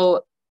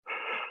 So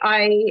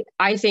I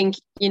think,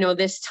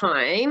 this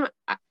time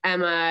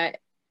Emma,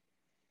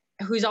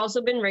 who's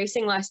also been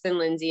racing less than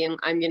Lindsay, and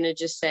I'm going to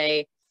just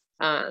say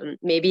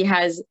maybe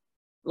has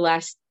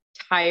less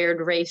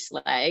tired race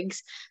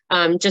legs,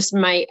 just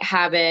might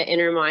have it in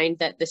her mind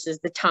that this is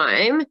the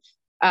time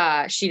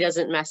she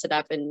doesn't mess it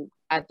up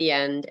at the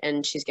end,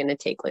 and she's going to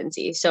take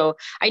Lindsay. So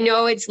I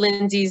know it's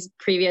Lindsay's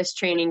previous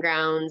training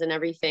grounds and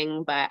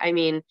everything, but I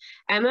mean,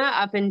 Emma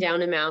up and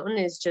down a mountain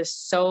is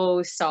just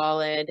so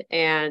solid,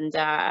 and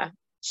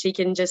she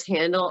can just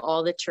handle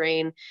all the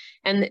terrain.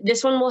 And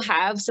this one will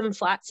have some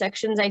flat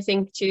sections, I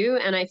think, too.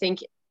 And I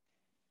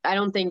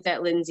don't think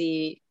that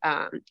Lindsay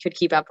could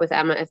keep up with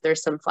Emma if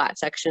there's some flat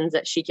sections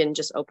that she can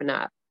just open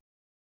up.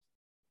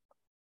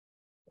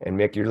 And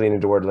Mick, you're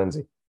leaning toward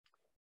Lindsay.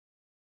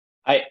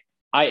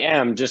 I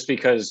am, just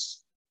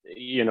because,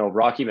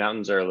 Rocky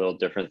Mountains are a little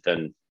different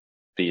than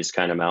these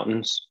kind of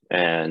mountains.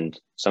 And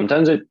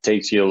sometimes it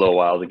takes you a little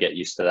while to get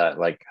used to that,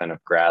 like, kind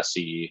of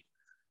grassy,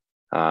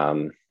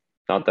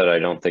 not that I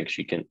don't think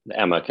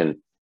Emma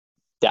can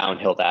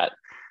downhill that.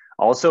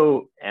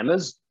 Also,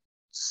 Emma's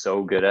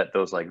so good at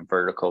those like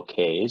vertical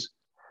Ks.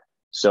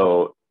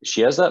 So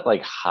she has that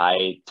like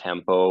high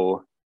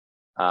tempo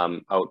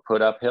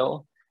output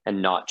uphill,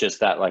 and not just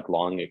that like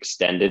long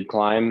extended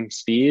climb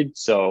speed.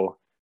 So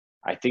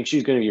I think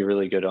she's going to be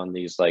really good on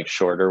these like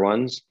shorter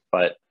ones.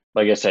 But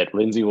like I said,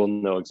 Lindsay will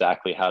know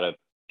exactly how to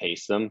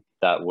pace them.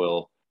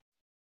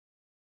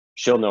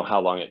 She'll know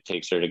how long it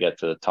takes her to get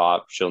to the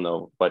top. She'll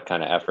know what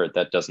kind of effort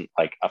that doesn't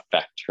like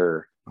affect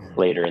her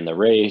later in the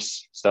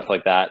race, stuff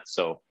like that.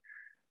 So,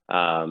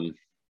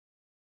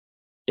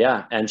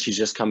 yeah. And she's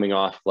just coming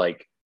off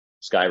like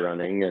sky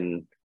running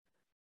and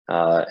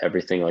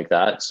everything like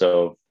that.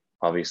 So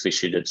obviously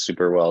she did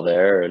super well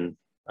there, and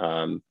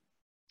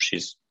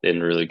she's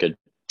in really good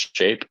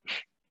shape.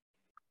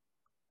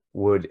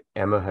 Would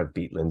Emma have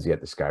beat Lindsay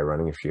at the Sky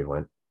Running if she had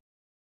went?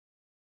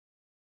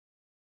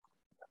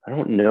 I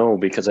don't know,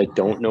 because I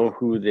don't know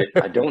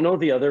I don't know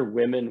the other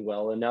women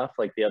well enough,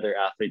 like the other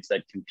athletes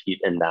that compete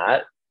in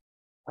that,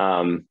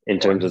 in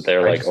terms of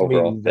their like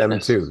overall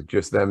fitness. Them too,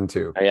 just them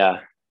too.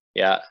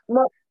 Yeah.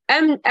 Well,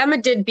 Emma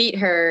did beat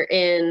her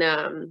in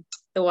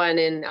the one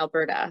in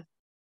Alberta.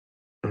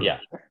 Yeah.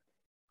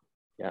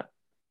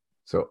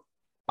 So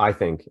I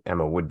think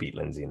Emma would beat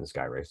Lindsay in the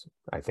Sky Race.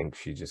 I think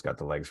she just got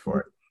the legs for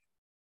it.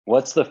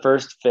 What's the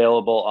first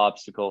failable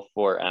obstacle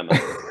for Emma?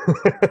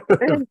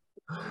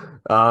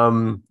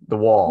 The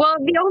wall.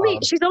 Well,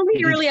 she's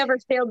only really ever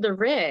failed the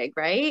rig,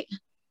 right?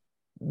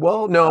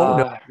 Well,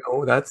 no,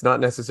 that's not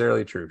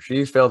necessarily true.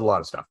 She's failed a lot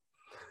of stuff,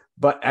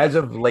 but as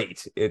of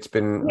late, it's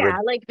been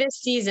like this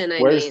season.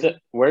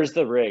 Where's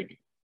the rig?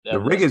 The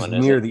rig is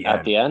near the end.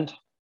 At the end.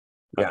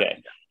 Yeah.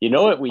 Okay. You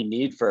know what we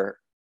need for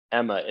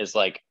Emma is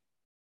like,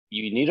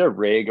 you need a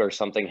rig or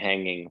something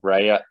hanging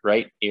right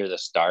near the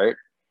start,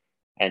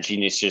 and she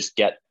needs to just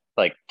get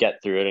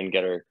through it and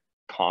get her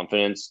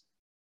confidence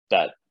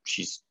that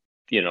she's,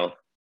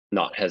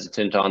 not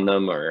hesitant on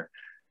them, or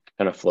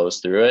kind of flows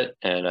through it.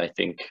 And I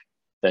think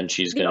then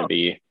she's going to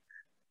be.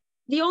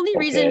 The only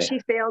reason she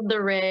failed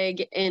the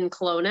rig in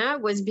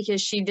Kelowna was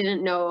because she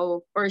didn't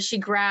know, or she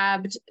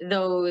grabbed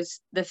the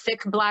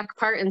thick black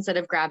part instead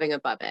of grabbing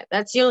above it.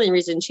 That's the only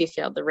reason she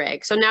failed the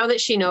rig. So now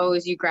that she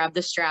knows you grab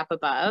the strap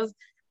above,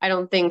 I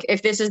don't think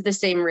if this is the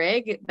same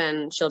rig,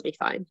 then she'll be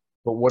fine.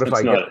 But what if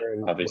I get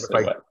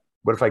there?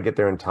 What if I get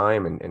there in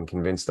time and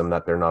convince them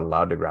that they're not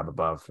allowed to grab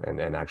above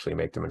and actually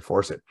make them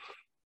enforce it?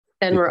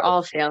 Then we're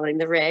all failing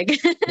the rig.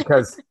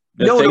 Because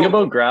the thing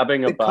about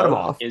grabbing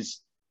above is,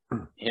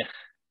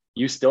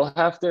 you still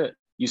have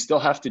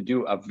to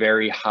do a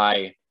very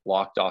high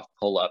locked off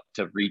pull up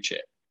to reach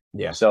it.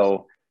 Yeah.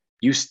 So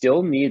you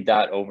still need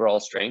that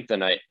overall strength,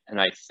 and I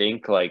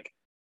think like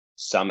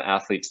some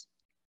athletes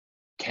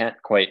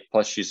can't quite.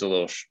 Plus, she's a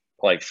little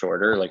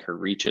shorter. Like her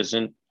reach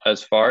isn't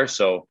as far,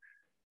 so.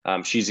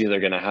 She's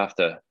either going to have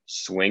to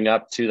swing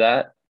up to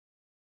that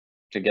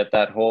to get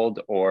that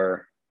hold,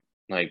 or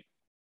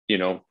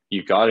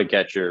you got to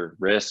get your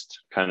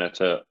wrist kind of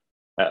to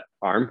that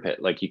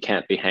armpit. Like you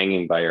can't be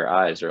hanging by your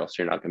eyes, or else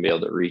you're not going to be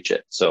able to reach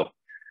it. So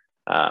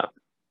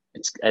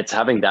it's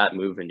having that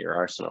move in your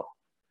arsenal.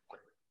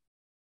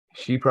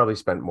 She probably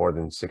spent more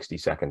than 60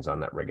 seconds on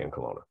that rig in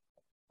Kelowna.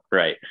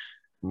 Right.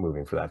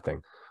 Moving for that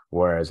thing.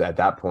 Whereas at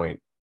that point,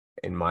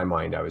 in my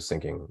mind, I was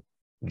thinking,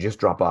 just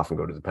drop off and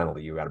go to the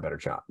penalty. You got a better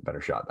shot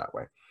that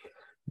way.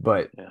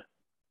 But yeah.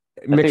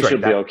 I think she'll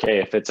be okay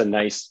if it's a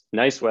nice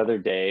weather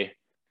day,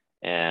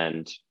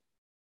 and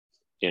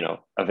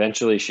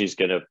eventually she's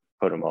gonna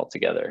put them all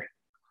together.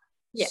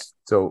 Yeah.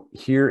 So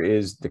here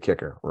is the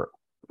kicker.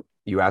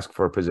 You ask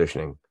for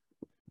positioning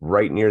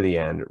right near the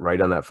end, right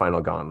on that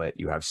final gauntlet.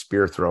 You have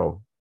spear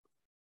throw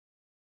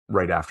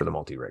right after the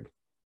multi-rig.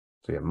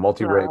 So you have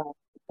multi-rig,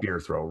 spear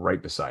throw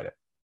right beside it.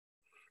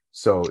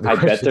 So I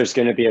bet there's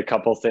going to be a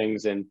couple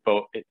things in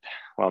both.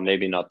 Well,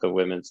 maybe not the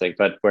women's thing,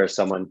 but where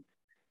someone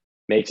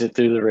makes it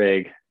through the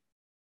rig,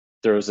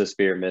 throws the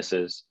spear,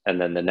 misses,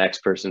 and then the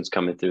next person's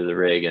coming through the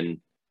rig, and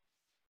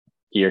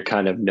you're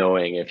kind of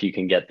knowing if you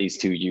can get these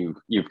two,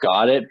 you've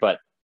got it. But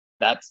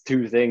that's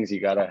two things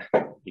you gotta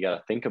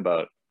think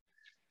about.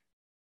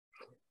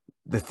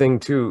 The thing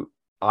too,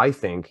 I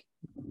think,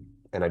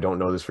 and I don't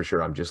know this for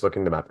sure, I'm just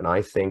looking them up, and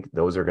I think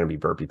those are going to be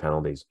burpee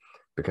penalties,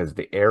 because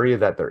the area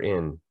that they're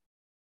in,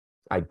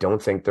 I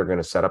don't think they're going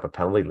to set up a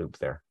penalty loop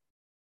there.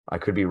 I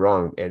could be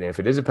wrong. And if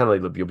it is a penalty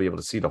loop, you'll be able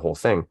to see the whole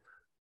thing.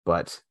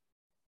 But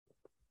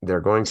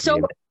they're going to. So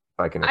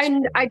I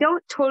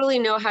don't totally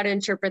know how to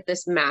interpret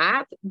this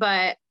map,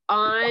 but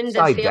on the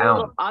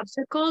failable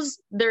obstacles,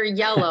 they're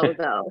yellow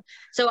though.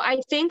 So I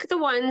think the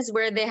ones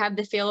where they have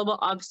the failable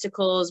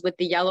obstacles with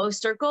the yellow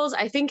circles,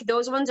 I think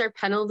those ones are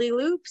penalty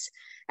loops.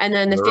 And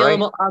then the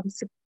failable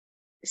obstacles.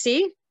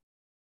 See?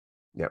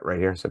 Yeah, right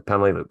here. So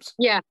penalty loops.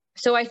 Yeah.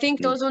 So I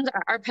think those ones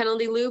are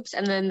penalty loops,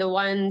 and then the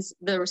ones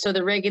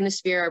the rig and the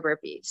spear are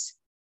burpees,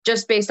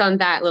 just based on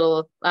that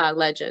little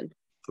legend.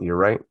 You're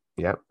right.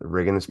 Yeah, the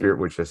rig and the spear,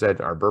 which I said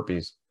are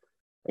burpees.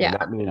 And yeah,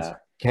 that means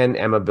can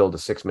Emma build a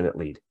 6-minute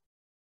lead?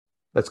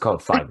 Let's call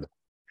it 5 minutes.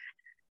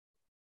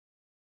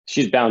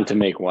 She's bound to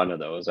make one of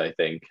those, I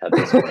think, at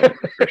this point.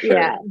 For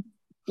sure.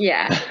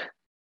 Yeah.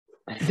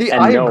 See,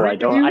 I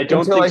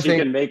don't think she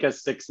can make a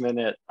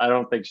 6-minute. I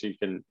don't think she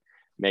can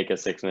make a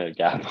 6-minute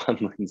gap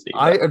on Lindsay.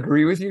 I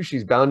agree with you.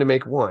 She's bound to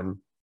make one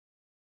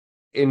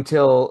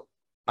until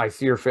I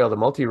see her fail the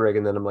multi-rig,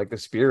 and then I'm like, the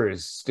spear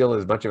is still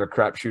as much of a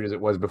crapshoot as it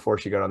was before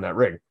she got on that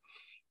rig.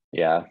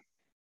 Yeah.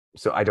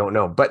 So I don't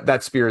know, but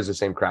that spear is the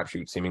same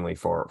crapshoot seemingly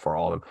for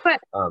all of them.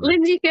 But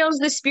Lindsay fails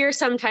the spear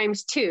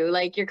sometimes too.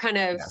 Like you're kind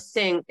of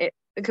saying it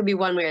could be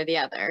one way or the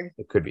other.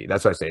 It could be.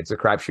 That's why I say it's a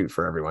crapshoot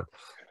for everyone.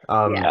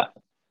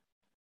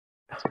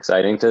 It's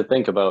exciting to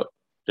think about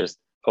just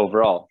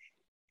overall.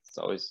 It's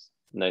always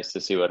nice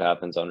to see what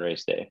happens on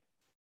race day.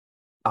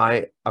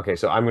 Okay,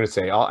 so I'm going to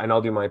say,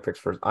 I'll do my picks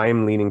first. I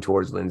am leaning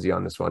towards Lindsay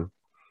on this one.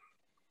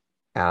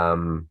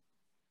 Um,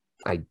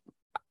 I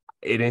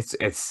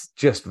it's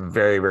just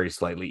very, very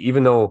slightly,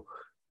 even though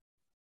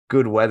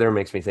good weather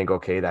makes me think,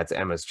 okay, that's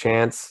Emma's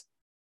chance.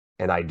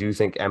 And I do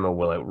think Emma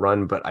will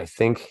outrun, but I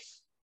think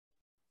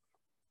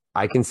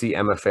I can see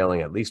Emma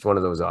failing at least one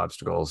of those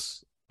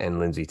obstacles and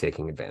Lindsay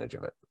taking advantage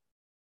of it.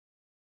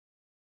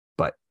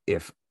 But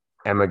if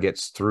Emma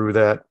gets through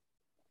that,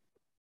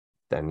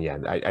 then yeah,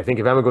 I think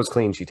if Emma goes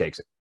clean, she takes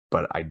it.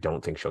 But I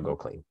don't think she'll go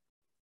clean,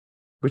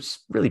 which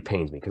really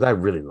pains me because I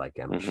really like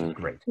Emma. Mm-hmm. She's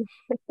great.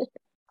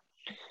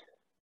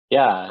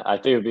 Yeah, I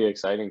think it'd be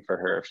exciting for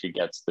her if she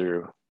gets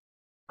through.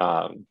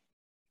 I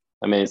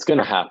mean, it's going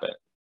to happen.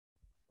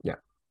 Yeah.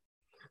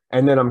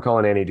 And then I'm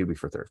calling Annie Doobie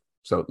for third.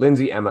 So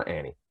Lindsay, Emma,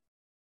 Annie.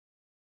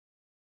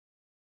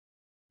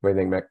 What do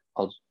you think, Mick?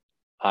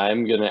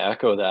 I'm going to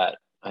echo that.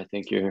 I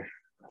think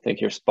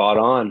you're spot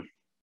on.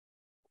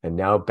 And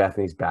now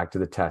Bethany's back to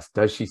the test.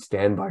 Does she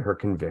stand by her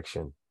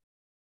conviction?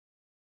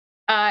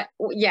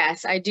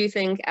 Yes, I do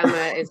think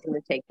Emma is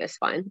going to take this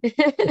one.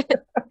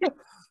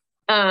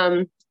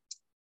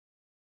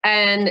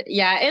 And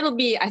yeah,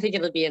 I think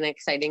it'll be an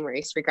exciting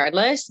race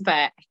regardless, but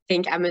I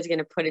think Emma's going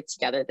to put it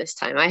together this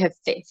time. I have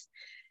faith.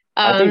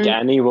 I think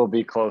Annie will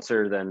be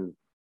closer than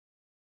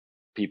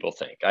people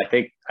think. I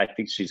think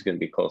she's going to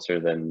be closer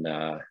than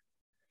a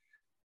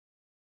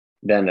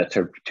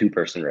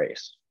two-person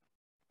race.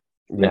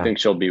 Yeah. I think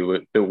she'll be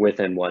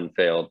within one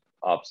failed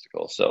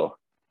obstacle. So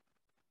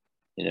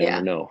you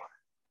never know.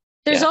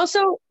 There's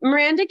also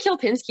Miranda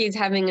Kilpinski is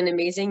having an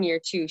amazing year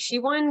too. She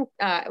won,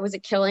 was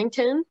it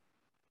Killington?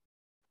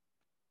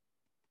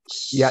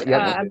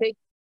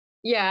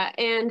 Yeah.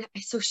 And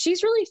so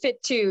she's really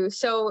fit too.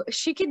 So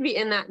she could be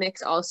in that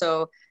mix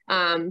also.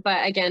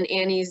 But again,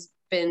 Annie's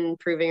been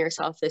proving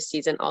herself this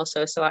season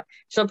also. So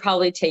she'll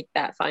probably take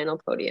that final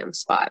podium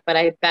spot. But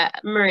I bet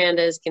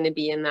Miranda is going to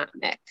be in that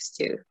mix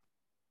too.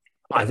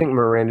 I think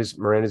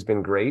Miranda's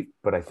been great,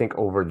 but I think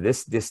over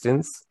this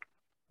distance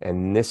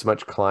and this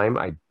much climb,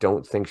 I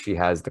don't think she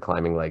has the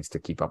climbing legs to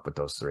keep up with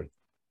those three.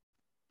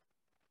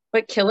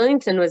 But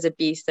Killington was a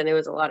beast and it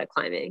was a lot of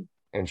climbing.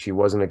 And she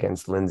wasn't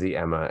against Lindsay,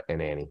 Emma,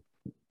 and Annie.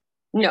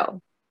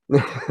 No.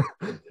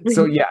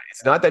 So yeah,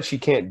 it's not that she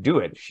can't do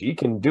it. She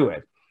can do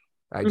it.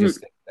 I just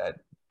think that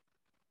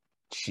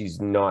she's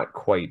not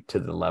quite to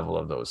the level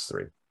of those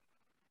three.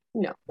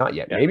 No. Not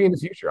yet. Yeah. Maybe in the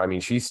future. I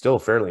mean, she's still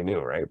fairly new,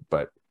 right?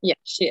 But yeah,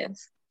 she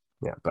is.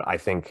 Yeah, but I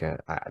think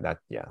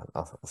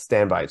I'll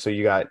stand by it. So do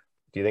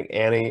you think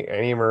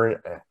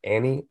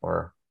Annie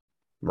or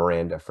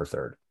Miranda for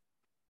third?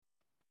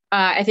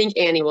 I think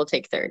Annie will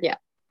take third. Yeah.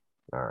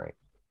 All right.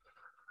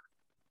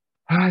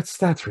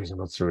 That's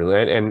reasonable. It's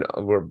really,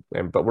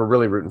 but we're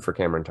really rooting for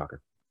Cameron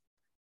Tucker.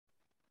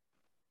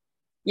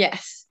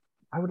 Yes.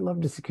 I would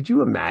love to see. Could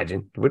you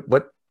imagine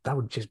what that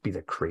would just be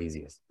the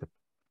craziest?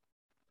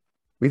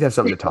 We'd have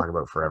something to talk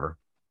about forever.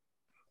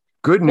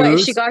 Good news.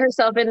 What, she got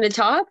herself in the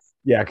top?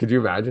 Yeah, could you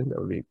imagine? That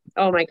would be.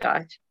 Oh my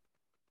gosh.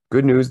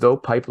 Good news though,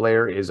 pipe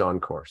layer is on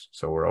course,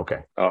 so we're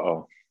okay.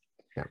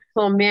 Yeah.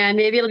 Oh man,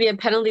 maybe it'll be a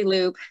penalty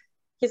loop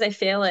because I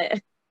fail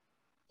it.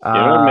 You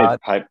know what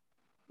made pipe?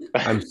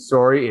 I'm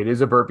sorry, it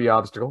is a burpee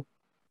obstacle.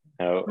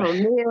 Oh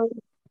man.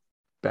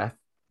 Beth,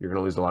 you're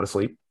gonna lose a lot of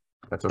sleep.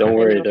 That's okay. Don't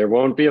worry, there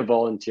won't be a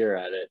volunteer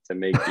at it to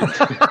make you.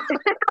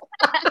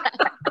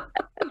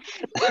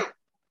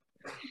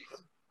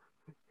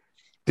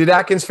 Did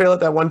Atkins fail at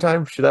that one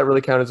time? Should that really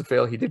count as a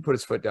fail? He did put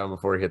his foot down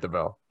before he hit the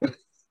bell.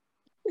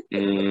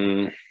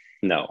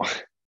 No.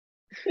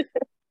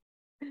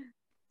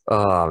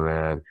 Oh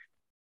man.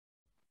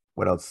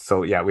 What else?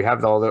 So yeah, we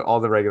have all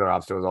the regular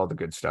obstacles, all the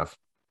good stuff.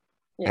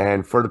 Yeah.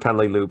 And for the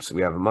penalty loops,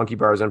 we have monkey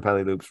bars on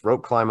penalty loops,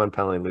 rope climb on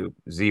penalty loop,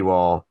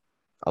 Z-wall,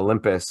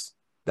 Olympus.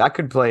 That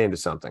could play into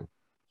something.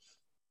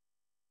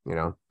 You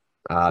know,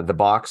 the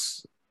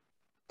box,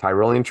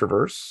 Tyrolean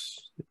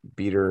traverse,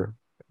 beater,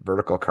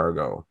 vertical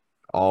cargo,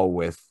 all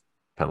with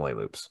penalty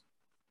loops.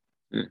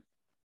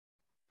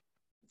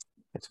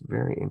 It's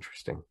very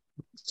interesting.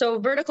 So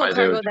vertical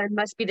cargo then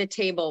must be the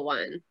table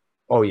one.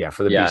 Oh yeah,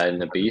 for the beast.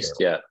 And the beast,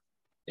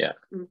 yeah.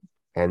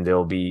 And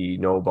there'll be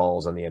no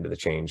balls on the end of the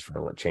chains for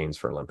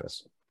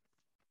Olympus.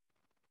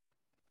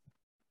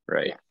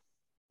 Right. Yeah.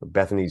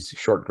 Bethany's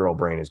short girl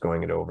brain is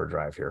going into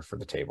overdrive here for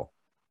the table.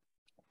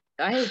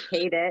 I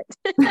hate it.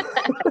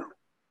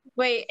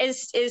 Wait,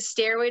 is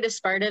Stairway to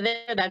Sparta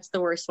there? That's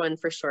the worst one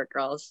for short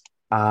girls.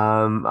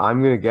 I'm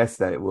gonna guess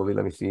that it will be.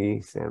 Let me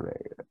see.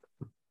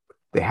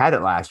 They had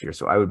it last year,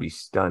 so I would be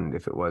stunned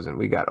if it wasn't.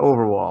 We got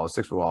Overwall,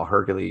 Six Wall,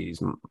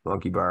 Hercules,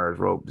 monkey bars,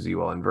 rope,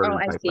 Z-wall, inverted. Oh,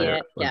 I see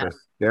it. Yeah.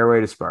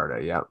 Stairway to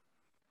Sparta. Yeah.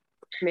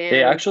 Man.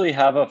 They actually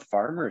have a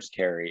farmer's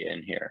carry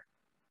in here.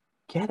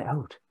 Get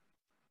out.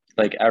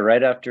 Like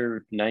right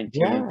after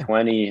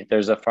 1920,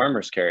 there's a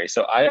farmer's carry.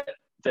 So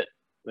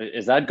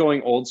is that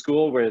going old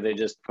school where they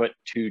just put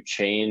two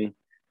chain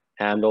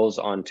handles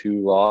on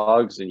two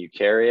logs and you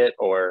carry it,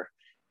 or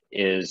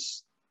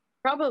is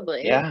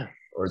probably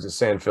or is it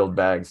sand-filled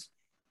bags?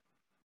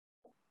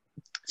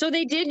 So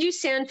they did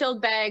use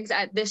sand-filled bags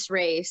at this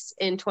race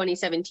in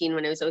 2017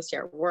 when it was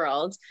OCR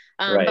Worlds.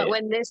 Right. But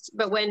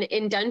when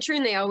in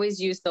Duntroon, they always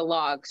used the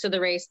log. So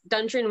the race,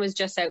 Duntroon was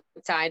just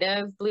outside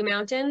of Blue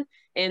Mountain,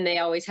 and they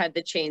always had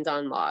the chains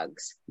on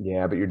logs.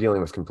 Yeah, but you're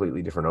dealing with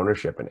completely different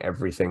ownership, and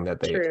everything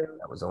that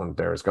that was owned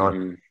there is gone.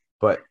 Mm-hmm.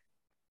 But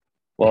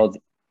well,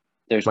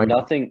 there's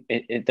nothing.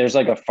 There's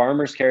like a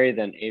farmer's carry,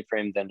 then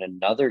A-frame, then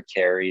another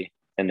carry,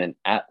 and then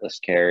Atlas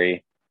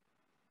carry,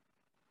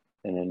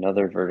 and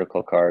another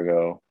vertical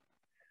cargo.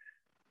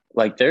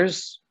 Like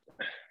there's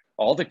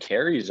all the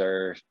carries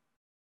are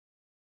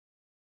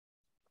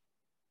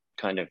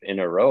kind of in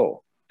a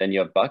row. Then you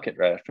have bucket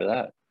right after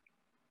that.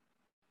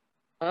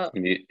 Oh.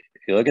 If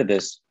you look at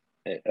this,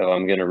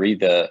 I'm going to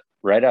read the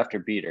right after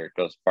beater. It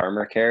goes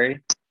farmer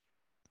carry,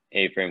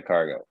 A-frame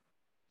cargo,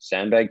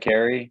 sandbag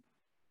carry,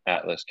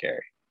 Atlas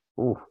carry,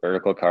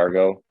 vertical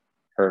cargo,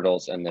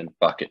 hurdles, and then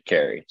bucket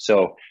carry.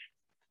 So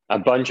a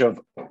bunch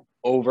of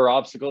over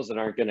obstacles that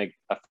aren't going to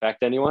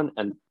affect anyone,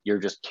 and you're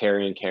just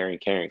carrying.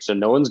 So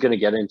no one's going to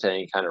get into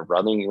any kind of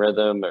running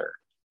rhythm or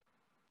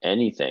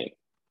anything.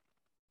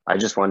 I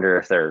just wonder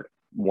if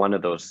one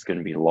of those is going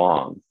to be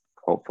long,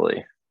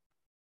 hopefully.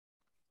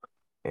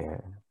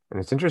 Yeah.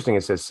 And it's interesting,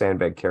 it says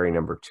sandbag carry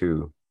number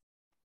 2,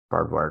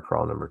 barbed wire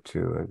crawl number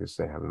 2. I guess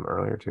they have them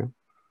earlier too.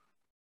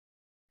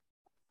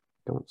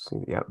 Don't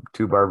see,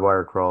 2 barbed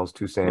wire crawls,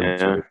 2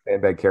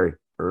 sandbag carry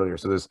earlier.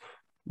 So there's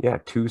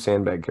 2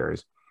 sandbag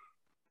carries.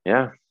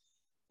 Yeah.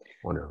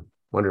 Wonder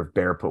if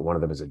Bear put one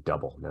of them as a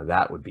double. Now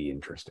that would be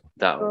interesting.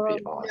 That would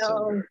be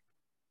awesome.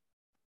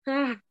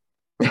 No.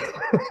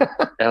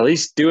 At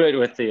least do it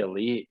with the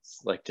elites.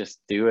 Like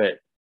just do it.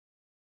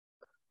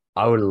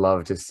 I would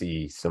love to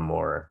see some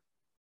more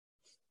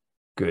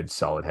good,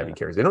 solid, heavy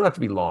carries. They don't have to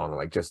be long,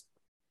 like just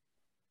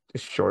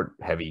short,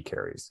 heavy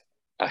carries.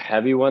 A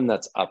heavy one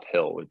that's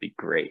uphill would be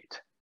great.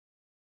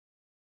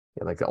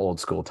 Yeah, like the old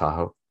school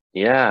Tahoe.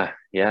 Yeah.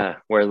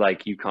 Where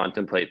like you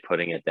contemplate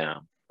putting it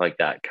down. Like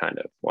that kind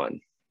of one.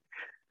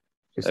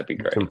 That'd be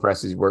great.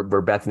 Compresses where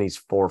Bethany's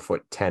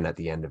 4'10" at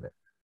the end of it.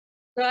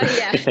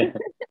 Yeah.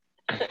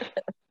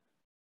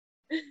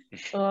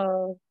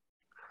 Oh.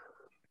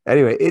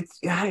 Anyway,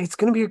 it's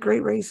going to be a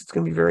great race. It's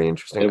going to be very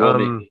interesting.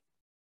 Go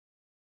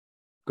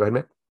ahead,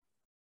 Matt.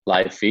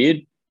 Live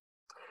feed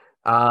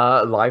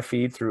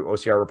through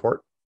OCR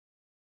Report.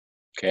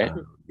 Okay.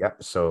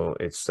 Yep. So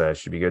it's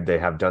should be good. They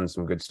have done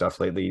some good stuff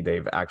lately.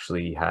 They've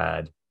actually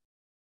had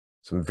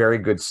some very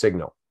good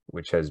signal,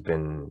 which has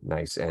been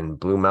nice. And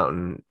Blue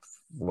Mountain,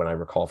 when I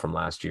recall from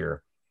last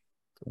year,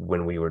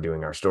 when we were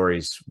doing our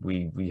stories,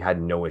 we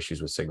had no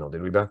issues with signal,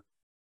 did we, Beth?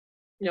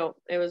 No,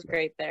 it was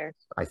great there.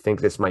 I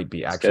think this might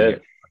be actually a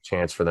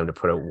chance for them to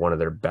put out one of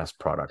their best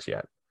products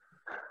yet.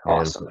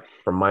 Awesome. And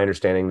from my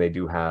understanding, they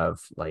do have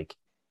like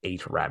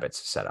 8 rabbits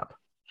set up.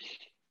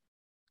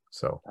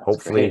 So that's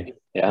hopefully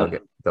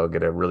they'll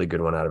get a really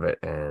good one out of it,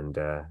 and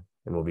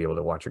we'll be able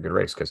to watch a good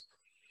race because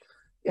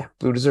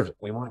Blue deserves it.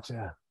 We want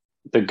to.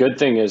 The good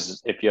thing is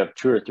if you have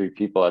 2 or 3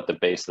 people at the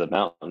base of the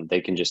mountain,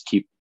 they can just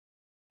keep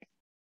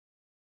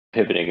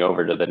pivoting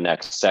over to the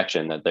next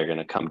section that they're going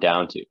to come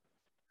down to.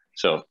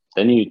 So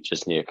then you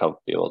just need a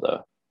couple people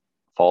to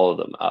follow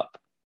them up.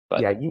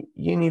 But you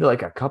need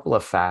like a couple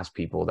of fast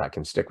people that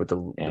can stick with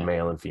the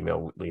male and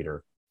female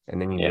leader,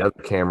 and then you need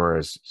other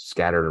cameras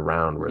scattered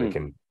around where they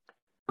can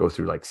go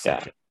through like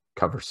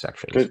cover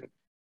sections.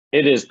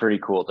 It is pretty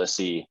cool to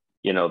see,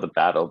 the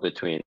battle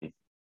between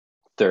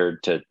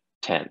 3rd to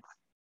 10th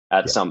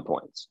at some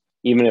points,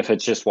 even if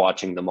it's just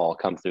watching them all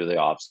come through the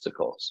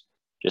obstacles.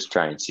 Just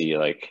try and see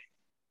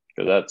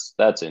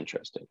that's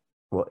interesting.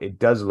 Well, it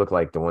does look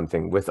like the one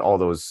thing with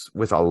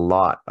a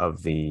lot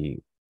of the,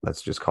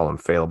 let's just call them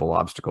failable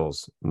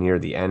obstacles near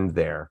the end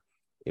there,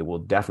 it will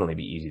definitely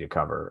be easy to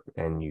cover,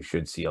 and you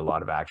should see a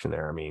lot of action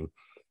there. I mean,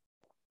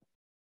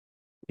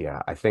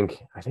 I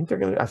think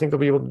they'll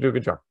be able to do a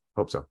good job.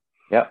 Hope so.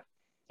 Yeah.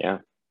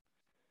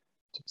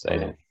 It's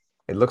exciting.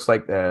 It looks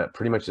like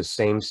pretty much the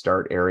same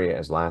start area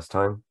as last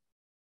time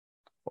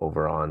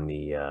over on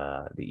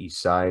the east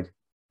side,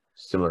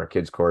 similar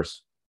kids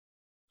course.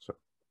 So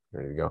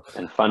there you go.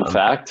 And fun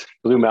fact,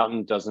 Blue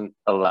Mountain doesn't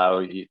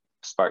allow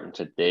Spartan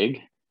to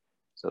dig.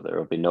 So there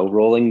will be no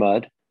rolling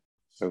mud.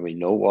 There will be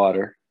no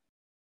water.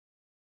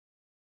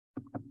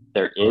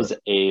 There is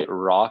a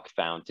rock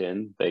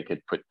fountain they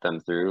could put them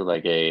through,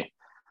 like a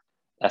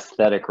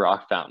aesthetic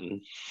rock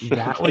fountain.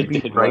 That would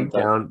be right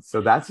down.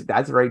 So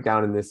that's right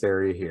down in this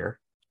area here.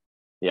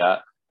 Yeah.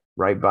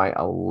 Right by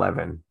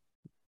 11.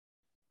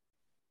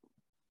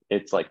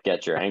 It's like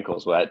get your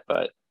ankles wet,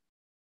 but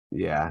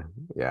yeah.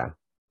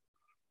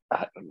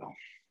 I don't know.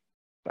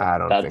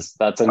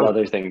 That's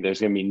another thing. There's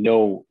gonna be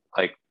no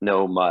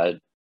mud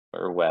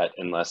or wet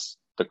unless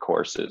the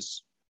course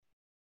is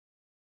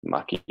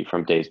mucky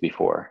from days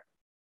before.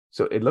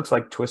 So it looks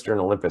like Twister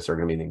and Olympus are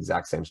going to be in the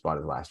exact same spot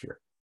as last year.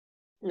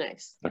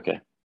 Nice. Okay.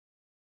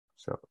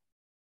 So,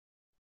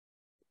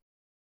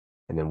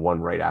 and then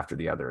one right after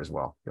the other as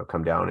well. You'll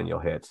come down and you'll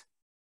hit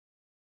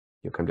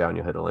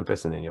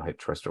Olympus, and then you'll hit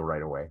Twister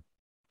right away.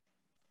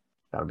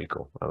 That'll be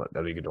cool.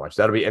 That'll be good to watch.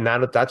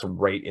 That's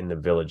right in the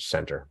village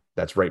center.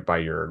 That's right by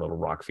your little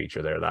rock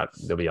feature there.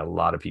 There'll be a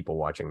lot of people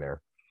watching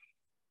there.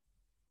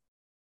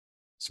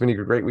 It's been a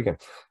great weekend.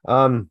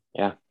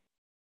 Yeah.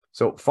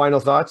 So final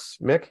thoughts,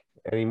 Mick?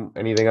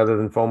 Anything other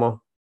than FOMO?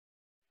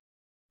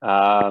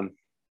 I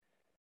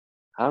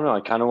don't know.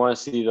 I kind of want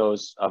to see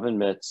those oven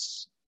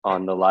mitts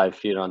on the live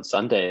feed on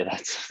Sunday.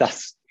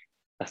 That's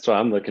what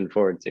I'm looking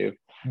forward to.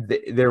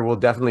 There will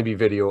definitely be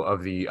video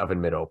of the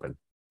oven mitt open.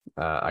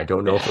 I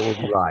don't know if it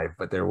will be live,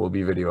 but there will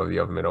be video of the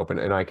oven mitt open,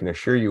 and I can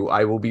assure you,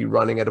 I will be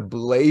running at a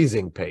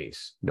blazing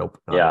pace. Nope.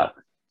 Yeah.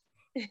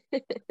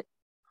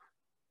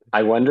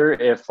 I wonder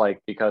if,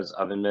 like, because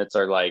oven mitts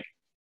are like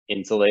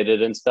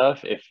insulated and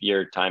stuff, if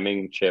your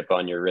timing chip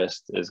on your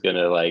wrist is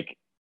gonna like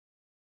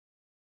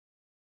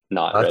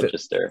not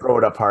register. Throw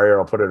it up higher.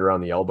 I'll put it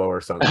around the elbow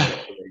or something to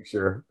make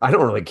sure. I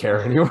don't really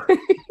care anyway.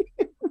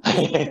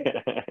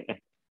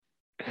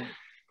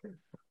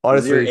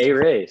 Honestly, it's your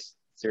A race.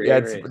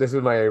 This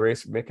is my A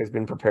race. Mick has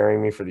been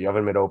preparing me for the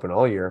oven mitt open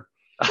all year.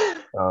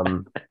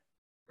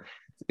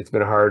 It's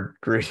been a hard,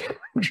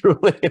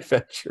 grueling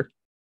adventure.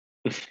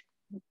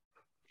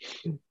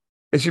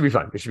 It should be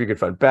fun. It should be good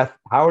fun. Beth,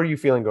 how are you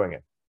feeling going in?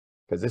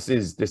 Because this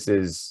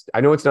is.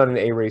 I know it's not an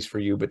A race for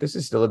you, but this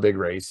is still a big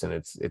race, and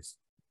it's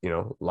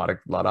a lot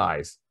of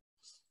eyes.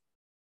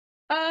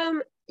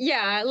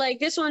 Yeah, like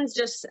this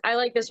one's I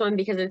like this one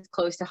because it's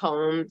close to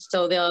home.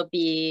 So there'll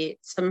be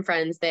some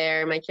friends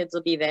there. My kids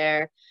will be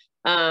there.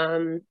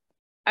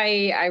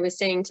 I was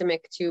saying to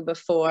Mick too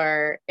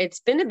before, it's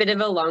been a bit of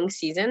a long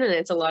season, and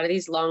it's a lot of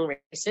these long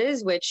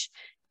races, which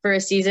for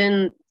a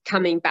season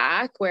coming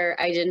back where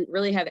I didn't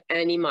really have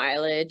any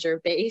mileage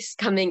or base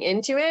coming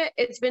into it,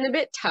 it's been a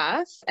bit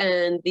tough.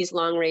 And these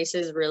long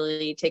races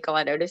really take a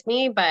lot out of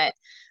me. But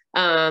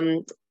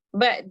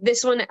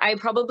this one, I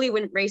probably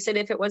wouldn't race it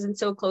if it wasn't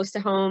so close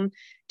to home.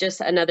 Just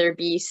another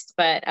beast.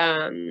 But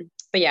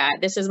yeah,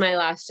 this is my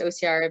last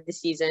OCR of the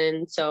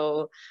season,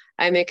 so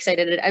I'm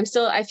excited. I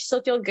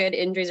still feel good.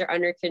 Injuries are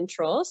under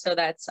control, so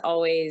that's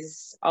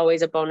always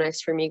a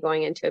bonus for me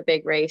going into a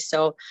big race.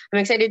 So I'm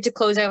excited to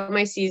close out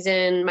my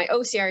season, my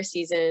OCR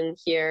season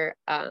here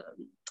at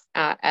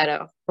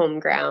a home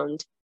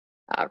ground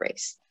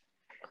race.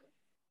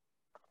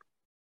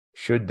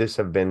 Should this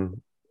have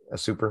been a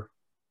super?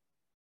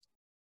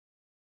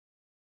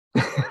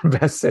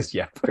 Beth says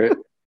yeah.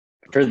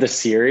 For the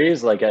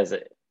series, like as a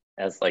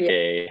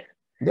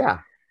yeah.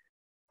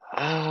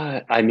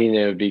 I mean,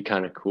 it would be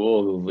kind of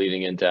cool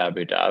leading into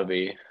Abu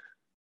Dhabi.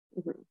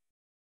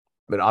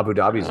 But Abu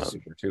Dhabi is a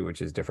super too,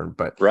 which is different.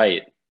 But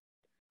right.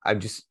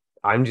 I'm just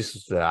I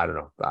don't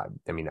know.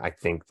 I mean, I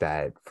think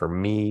that for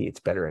me,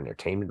 it's better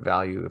entertainment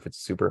value if it's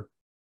super.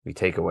 We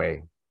take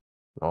away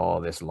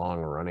all this long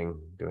running,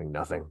 doing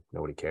nothing.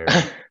 Nobody cares.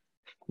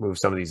 Move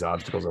some of these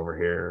obstacles over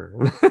here.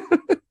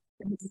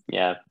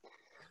 Yeah.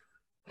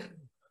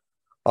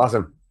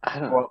 Awesome.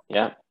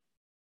 Yeah.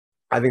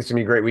 I think it's going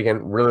to be a great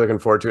weekend. Really looking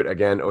forward to it.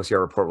 Again, OCR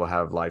Report will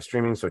have live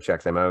streaming, so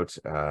check them out.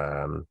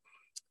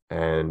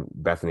 And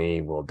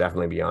Bethany will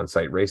definitely be on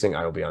site racing.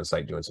 I will be on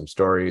site doing some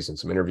stories and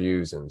some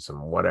interviews and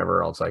some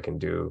whatever else I can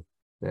do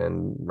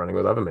and running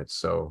with oven mitts.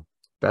 So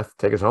Beth,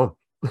 take us home.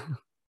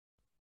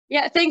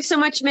 Yeah, thanks so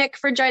much, Mick,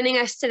 for joining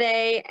us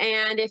today.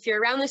 And if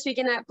you're around this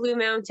weekend at Blue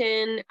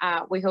Mountain,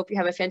 we hope you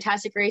have a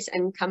fantastic race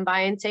and come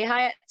by and say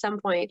hi at some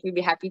point. We'd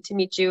be happy to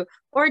meet you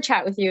or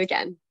chat with you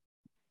again.